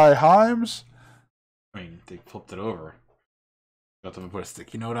 Good Eye Himes. I mean, they flipped it over. Got them to put a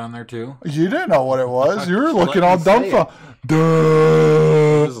sticky note on there too. You didn't know what it was. You were looking letting all you say dumbfounded.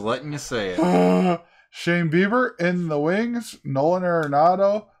 Duh. Just letting you say it. Shane Bieber in the wings. Nolan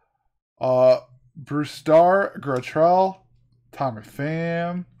Arenado. Bruce Starr, Grotrell, Tommy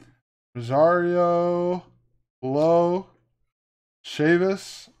Pham, Rosario, Lowe,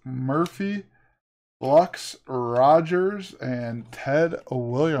 Chavis, Murphy, Lux, Rogers, and Ted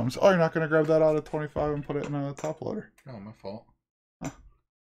Williams. Oh, you're not going to grab that out of 25 and put it in a top loader. Oh, my fault.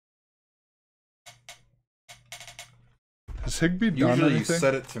 Has Higbee done Usually anything? you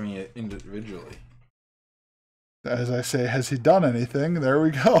said it to me individually. As I say, has he done anything? There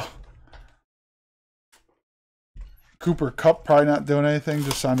we go. Cooper Kupp probably not doing anything,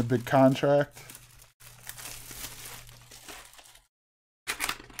 just signed a big contract.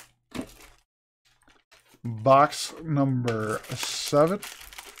 Box number 7.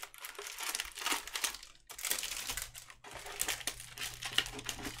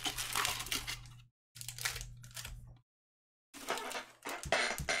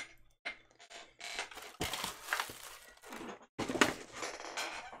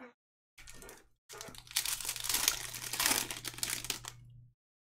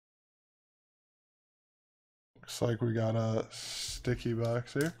 Looks like we got a sticky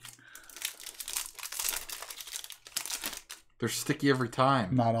box here. They're sticky every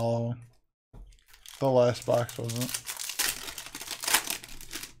time. Not all of them. The last box wasn't.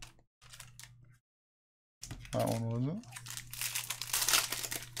 That one wasn't.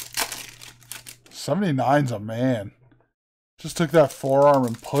 79's a man. Just took that forearm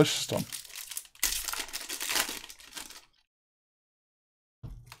and pushed him.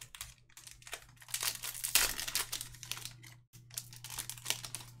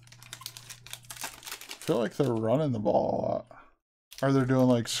 I feel like they're running the ball a lot. Or they're doing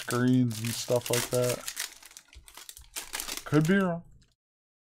like screens and stuff like that. Could be wrong.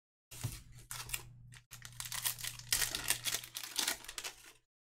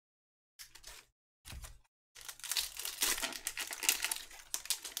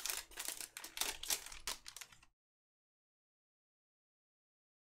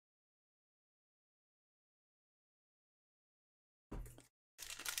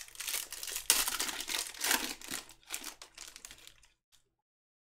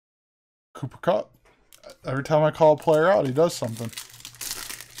 Cooper Kupp. Every time I call a player out, he does something.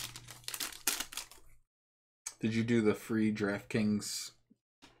 Did you do the free DraftKings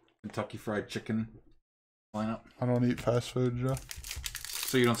Kentucky Fried Chicken lineup? I don't eat fast food, Joe.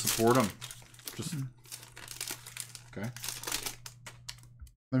 So you don't support them? Just okay.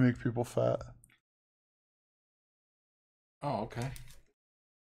 They make people fat. Oh, okay.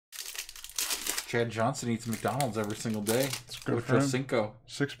 Chad Johnson eats McDonald's every single day. It's good With for him. Cinco.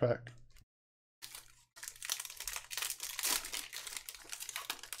 6-pack.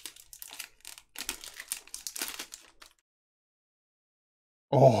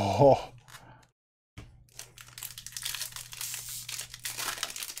 Oh.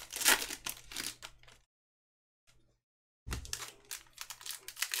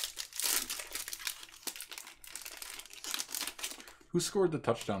 Who scored the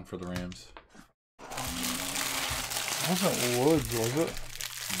touchdown for the Rams? Wasn't Woods, was it?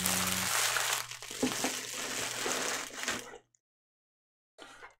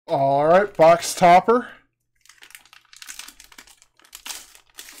 All right, box topper.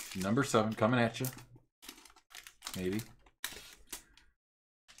 Number 7 coming at you. Maybe.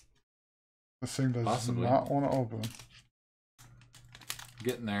 This thing does Possibly. not want to open.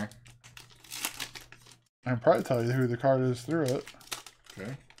 Getting there. I can probably tell you who the card is through it.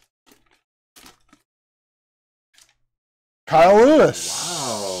 Okay. Kyle Lewis.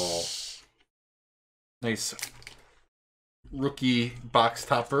 Wow. Nice rookie box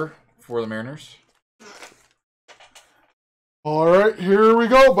topper for the Mariners. All right, here we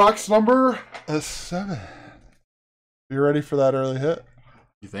go. Box number 7. You ready for that early hit?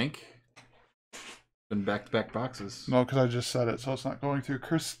 You think? Been back-to-back boxes. No, because I just said it, so it's not going through.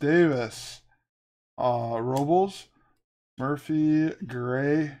 Chris Davis. Robles. Murphy.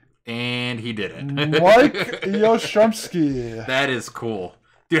 Gray. And he did it. Mike Yastrzemski. That is cool.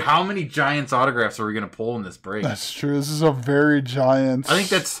 Dude, how many Giants autographs are we going to pull in this break? That's true. This is a very Giants. I think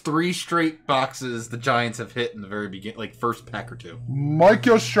that's 3 straight boxes the Giants have hit in the very beginning, like first pack or 2. Mike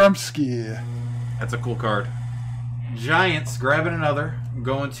Yastrzemski. That's a cool card. Giants grabbing another. I'm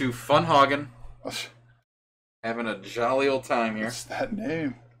going to Funhagen. Having a jolly old time here. What's that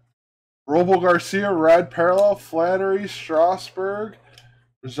name? Robo Garcia, Red Parallel, Flattery, Strasburg,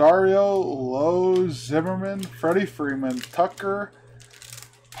 Rosario, Lowe, Zimmerman, Freddie Freeman, Tucker,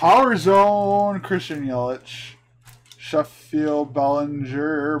 Power Zone, Christian Yelich, Sheffield,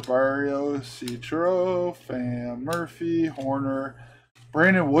 Bellinger, Barrio, Citro, Fan Murphy, Horner,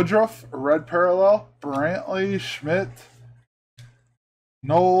 Brandon Woodruff, Red Parallel, Brantley, Schmidt,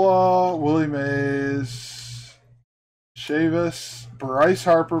 Nola, Willie Mays, Chavis, Bryce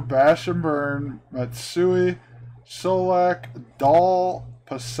Harper, Bash and Burn, Matsui, Solak, Dahl,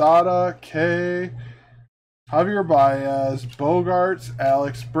 Posada, K, Javier Baez, Bogarts,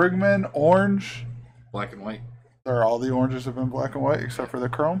 Alex Brigman, Orange. Black and white. All the oranges have been black and white except for the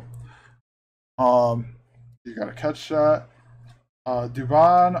chrome. You got to catch that.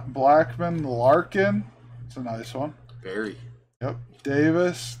 Dubon, Blackman, Larkin. It's a nice one. Very. Yep.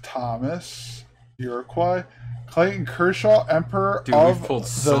 Davis, Thomas, Iroquois, Clayton Kershaw, Emperor Dude, of we've pulled the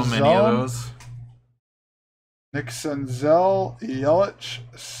so many Zone. of those. Nick Senzel, Yelich,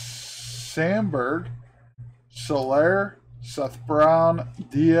 Sandberg, Soler, Seth Brown,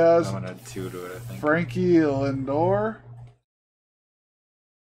 Diaz, I'm going to add 2 to it, I think. Frankie Lindor,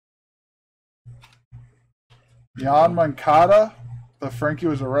 Jan Moncada. The Frankie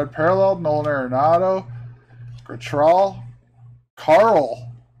was a red parallel. Nolan Arenado, Gratral,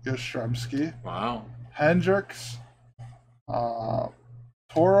 Carl Yastrzemski, Wow. Hendricks,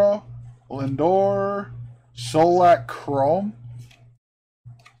 Toro, Lindor, Solak Chrome,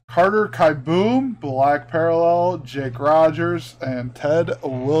 Carter Kieboom, Black Parallel, Jake Rogers, and Ted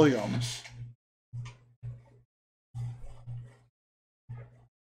Williams.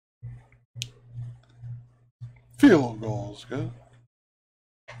 Field goals, good.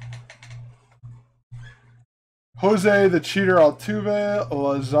 Jose the Cheater Altuve,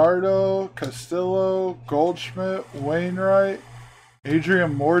 Lazardo, Castillo, Goldschmidt, Wainwright,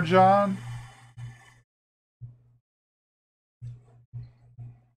 Adrian Morjon.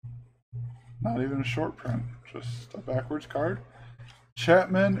 Not even a short print, just a backwards card.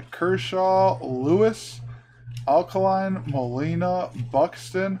 Chapman, Kershaw, Lewis, Alkaline, Molina,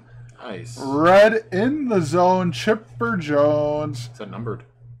 Buxton. Nice. Red in the zone, Chipper Jones. Is that numbered?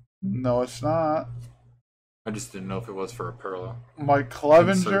 No, it's not. I just didn't know if it was for a parallel. Mike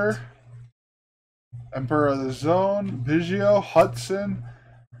Clevenger, Insert. Emperor of the Zone, Biggio, Hudson,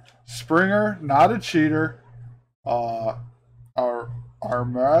 Springer, not a cheater,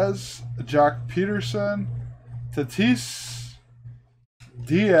 Armez, Jack Peterson, Tatis,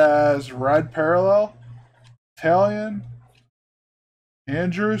 Diaz, Red Parallel, Italian,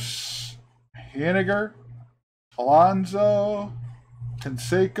 Andrews, Haniger, Alonzo,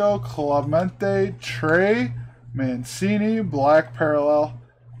 Canseco, Clemente, Trey, Mancini, Black Parallel,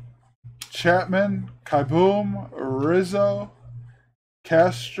 Chapman, Kieboom, Rizzo,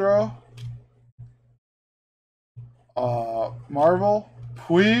 Castro, Marvel,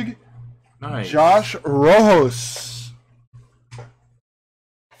 Puig, Nice. Josh Rojos.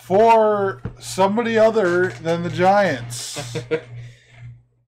 For somebody other than the Giants.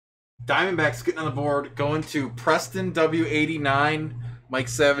 Diamondbacks getting on the board, going to Preston W89. Mike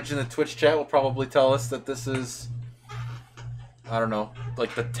Savage in the Twitch chat will probably tell us that this is, I don't know,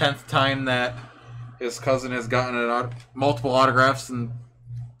 like the 10th time that his cousin has gotten multiple autographs in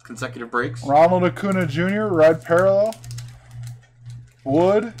consecutive breaks. Ronald Acuna Jr., Red Parallel.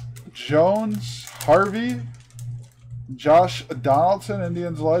 Wood, Jones, Harvey, Josh Donaldson,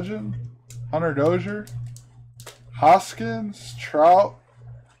 Indians legend, Hunter Dozier, Hoskins, Trout,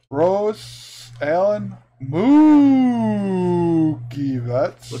 Rose, Allen, Mookie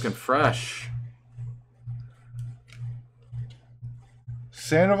Betts, Looking fresh.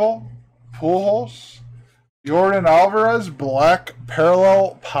 Sandoval, Pujols, Jordan Alvarez, Black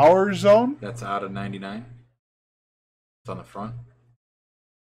Parallel Power Zone, That's out of 99. It's on the front.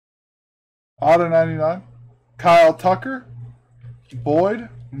 out of 99, Kyle Tucker, Boyd,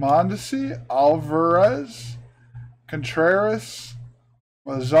 Mondesi, Alvarez, Contreras,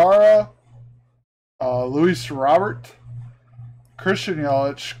 Mazzara, Luis Robert, Christian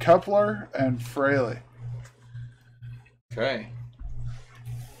Yelich, Kepler, and Fraley. Okay.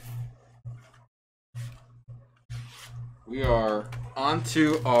 We are on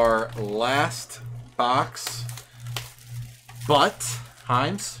to our last box. But,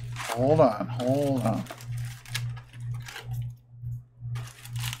 Himes, Hold on.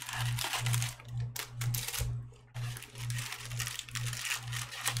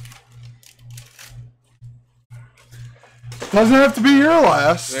 Doesn't have to be your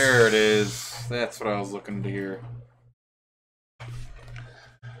last. There it is. That's what I was looking to hear.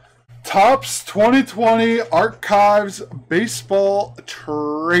 Topps 2020 Archives Baseball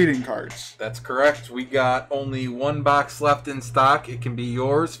Trading Cards. That's correct. We got only one box left in stock. It can be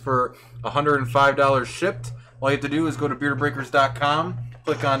yours for $105 shipped. All you have to do is go to beardbreakers.com,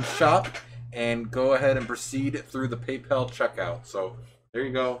 click on shop, and go ahead and proceed through the PayPal checkout. So there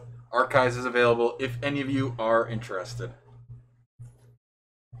you go. Archives is available if any of you are interested.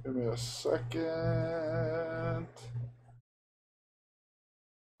 Give me a second.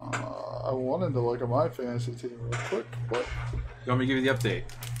 I wanted to look at my fantasy team real quick, but... You want me to give you the update?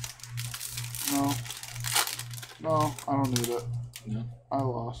 No, I don't need it. No? I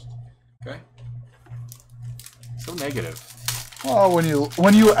lost. Okay. So negative. Well,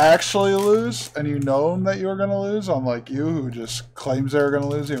 when you actually lose, and you know that you're going to lose, unlike you, who just claims they're going to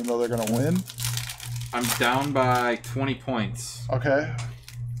lose even though they're going to win. I'm down by 20 points. Okay.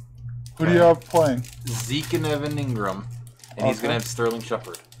 Who do you have playing? Zeke and Evan Ingram, and he's going to have Sterling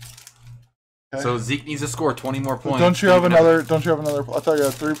Shepard. Okay. So Zeke needs to score 20 more points. Don't you have another? I thought you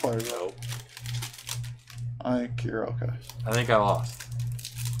had 3 players. No. I think you're okay. I think I lost.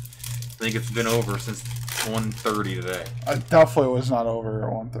 I think it's been over since 1:30 today. I definitely was not over at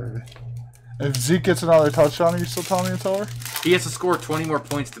 1:30. If Zeke gets another touchdown, are you still telling me it's over? He has to score 20 more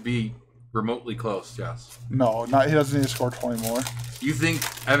points to be remotely close, yes. No, not. He doesn't need to score 20 more. You think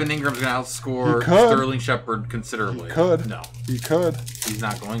Evan Ingram's going to outscore He could. Sterling Shepard considerably? He could. No. He could. He's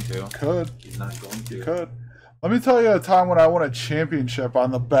not going to. Could. He's not going to. He could. Let me tell you a time when I won a championship on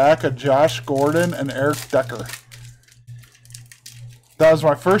the back of Josh Gordon and Eric Decker. That was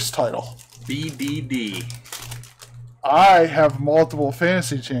my first title. BDD. I have multiple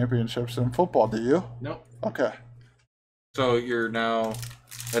fantasy championships in football. Do you? Nope. Okay. So you're now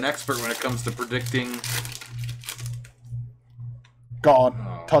an expert when it comes to predicting Gone.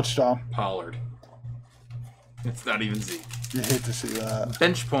 Oh. Touchdown. Pollard. It's not even Zeke. You hate to see that.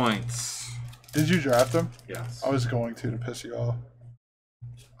 Bench points. Did you draft him? Yes. I was going to piss you off.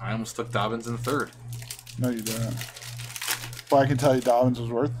 I almost took Dobbins in the 3rd. No, you didn't. But I can tell you Dobbins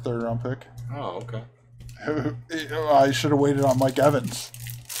was worth the 3rd round pick. Oh, okay. I should have waited on Mike Evans,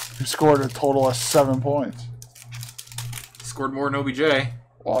 who scored a total of 7 points. Scored more than OBJ.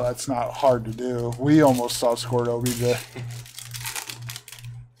 Well, that's not hard to do. We almost outscored OBJ.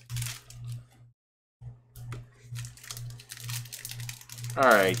 All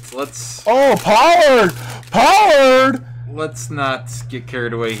right, let's Oh, Pollard! Pollard! let's not get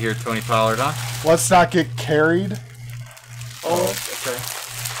carried away here, Tony Pollard, huh? Let's not get carried. Oh, okay.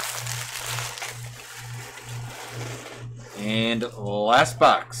 And last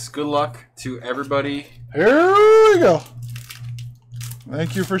box. Good luck to everybody. Here we go.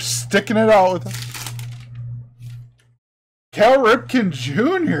 Thank you for sticking it out with us. Cal Ripken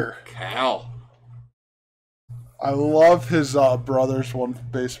Jr. Cal. I love his brother's one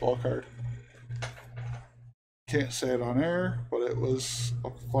baseball card. Can't say it on air, but it was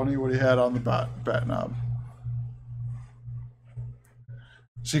funny what he had on the bat knob.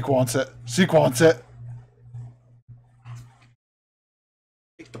 Zeke wants it. Zeke wants it.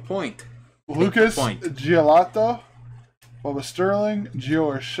 Take the point. Lucas point. Giolito, Bubba Sterling,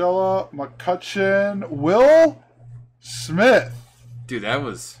 Gio Urshela, McCutcheon, Will Smith. Dude, that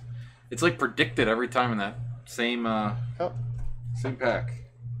was... It's like predicted every time in that same Yep. same pack.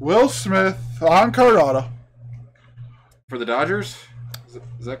 Will Smith on card auto. For the Dodgers?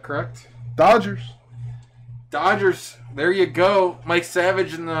 Is that correct? Dodgers. Dodgers. There you go. Mike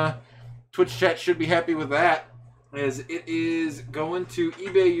Savage in the Twitch chat should be happy with that, as it is going to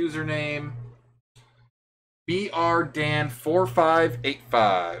eBay username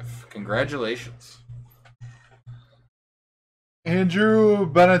BRDan4585. Congratulations. Andrew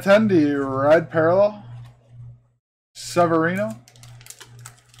Benintendi, red parallel. Severino.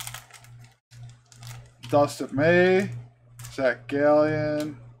 Dustin May. Zach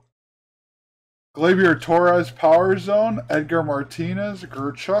Gallion. Gleyber Torres, Power Zone. Edgar Martinez.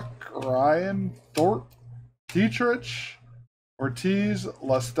 Gerchuk. Ryan. Thorpe. Dietrich. Ortiz.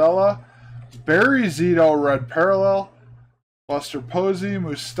 Lastella. Barry Zito, red parallel. Buster Posey.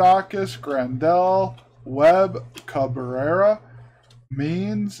 Moustakis. Grandel. Webb. Cabrera.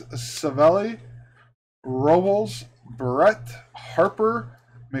 Means. Savelli. Robles. Barrett. Harper.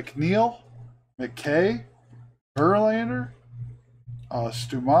 McNeil. McKay. Verlander.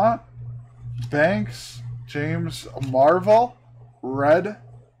 Stumont. Banks. James Marvel. Red.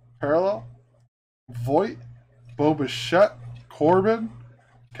 Parallel. Voigt. Bo Bichette. Corbin.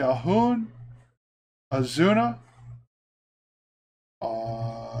 Calhoun. Azuna.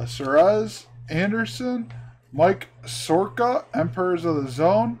 Cerez. Anderson. Mike Sorka, Emperors of the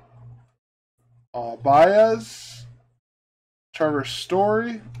Zone. Baez. Trevor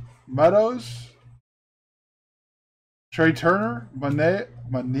Story. Meadows. Trey Turner.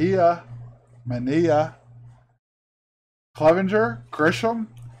 Mania. Clevenger. Grisham.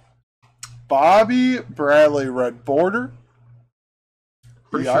 Bobby Bradley, red border.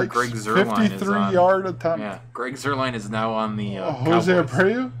 Pretty sure Greg Zerline 53-yard attempt. Yeah, Greg Zerline is now on the Jose Cowboys.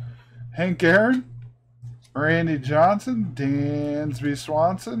 Abreu, Hank Aaron, Randy Johnson, Dansby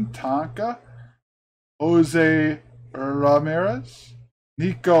Swanson, Tonka, Jose Ramirez,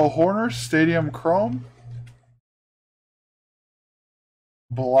 Nico Horner, Stadium Chrome,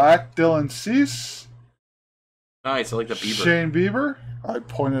 Black Dylan Cease. Nice, I like the Bieber. Shane Bieber. I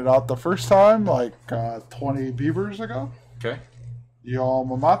pointed out the first time, like 20 Biebers ago. Okay.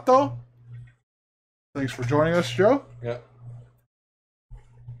 Yamamoto. Thanks for joining us, Joe. Yeah.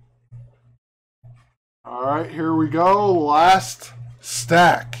 All right, here we go. Last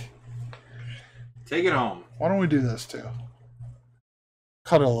stack. Take it home. Why don't we do this too?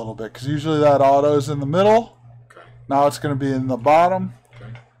 Cut it a little bit, because usually that auto's in the middle. Okay. Now it's going to be in the bottom.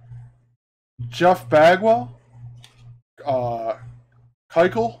 Okay. Jeff Bagwell.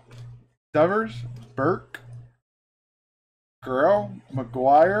 Keuchel. Devers. Burke. Guerrero.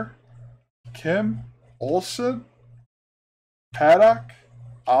 McGuire. Kim. Olson. Paddock.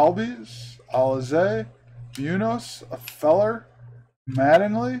 Albies. Alize. Munoz. Feller.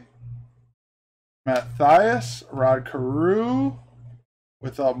 Mattingly. Matthias. Rod Carew.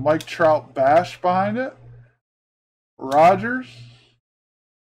 With a Mike Trout bash behind it. Rogers.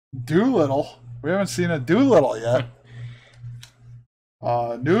 Doolittle. We haven't seen a Doolittle yet.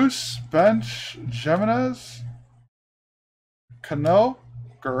 Noose. Bench. Jimenez. Cano.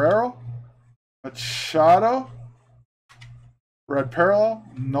 Guerrero. Machado. Red Parallel.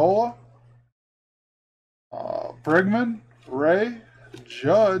 Nola. Brigman. Ray.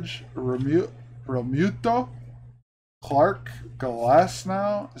 Judge. Remuto. Clark.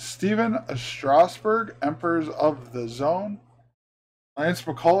 Glasnow. Steven Strasburg. Emperors of the Zone. Lance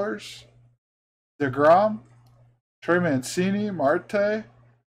McCullers. DeGrom. Trey Mancini. Marte.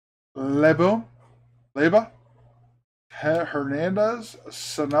 Leba. Hernandez.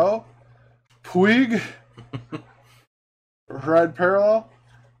 Sano. Puig. Red Parallel.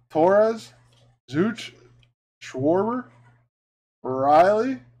 Torres. Zuch. Schwarber.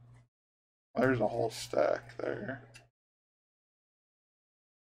 Riley. There's a whole stack there.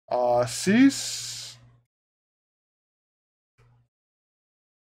 Cease.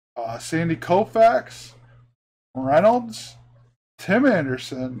 Sandy Koufax. Reynolds. Tim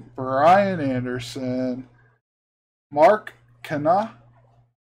Anderson. Brian Anderson. Mark Kana.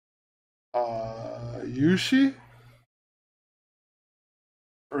 Yushi.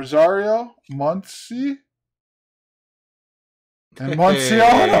 Rosario. Muncy. And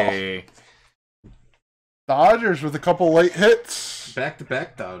Munciano. Hey. Dodgers with a couple late hits.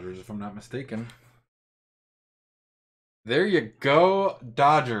 Back-to-back Dodgers, if I'm not mistaken. There you go,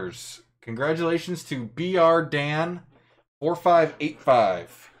 Dodgers. Congratulations to BR Dan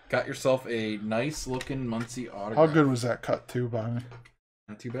 4585. Got yourself a nice looking Muncie autograph. How good was that cut too by me?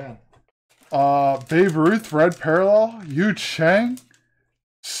 Not too bad. Babe Ruth, Red Parallel, Yu Chang,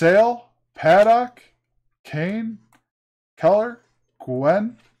 Sale, Paddock, Kane, Keller,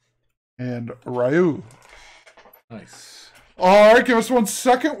 Gwen, and Ryu. Nice. All right, give us 1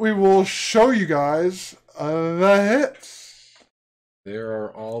 second. We will show you guys the hits. There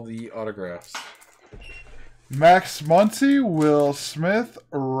are all the autographs. Max Muncy, Will Smith,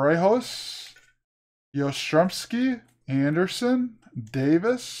 Rejos, Yastrzemski, Anderson,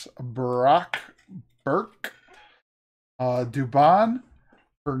 Davis, Brock Burke, Dubon,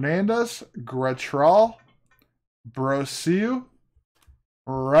 Hernandez, Gretral, Brosiu,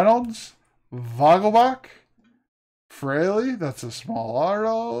 Reynolds, Vogelbach, Fraley, that's a small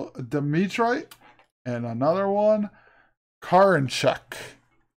auto, Dimitrite, and another one, Karinchuk.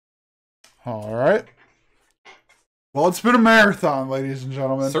 All right. Well, it's been a marathon, ladies and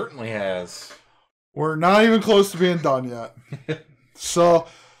gentlemen. Certainly has. We're not even close to being done yet. So,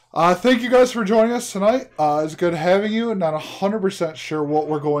 thank you guys for joining us tonight. It's good having you. Not 100% sure what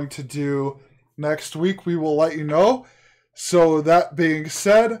we're going to do next week. We will let you know. So, that being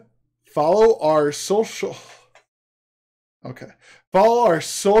said, follow our social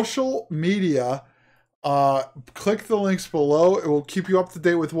media. Click the links below. It will keep you up to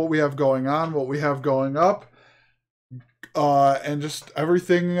date with what we have going on, what we have going up, and just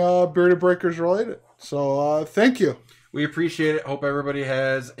everything Bearded Breakers related. So thank you. We appreciate it. Hope everybody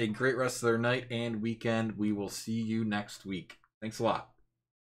has a great rest of their night and weekend. We will see you next week. Thanks a lot.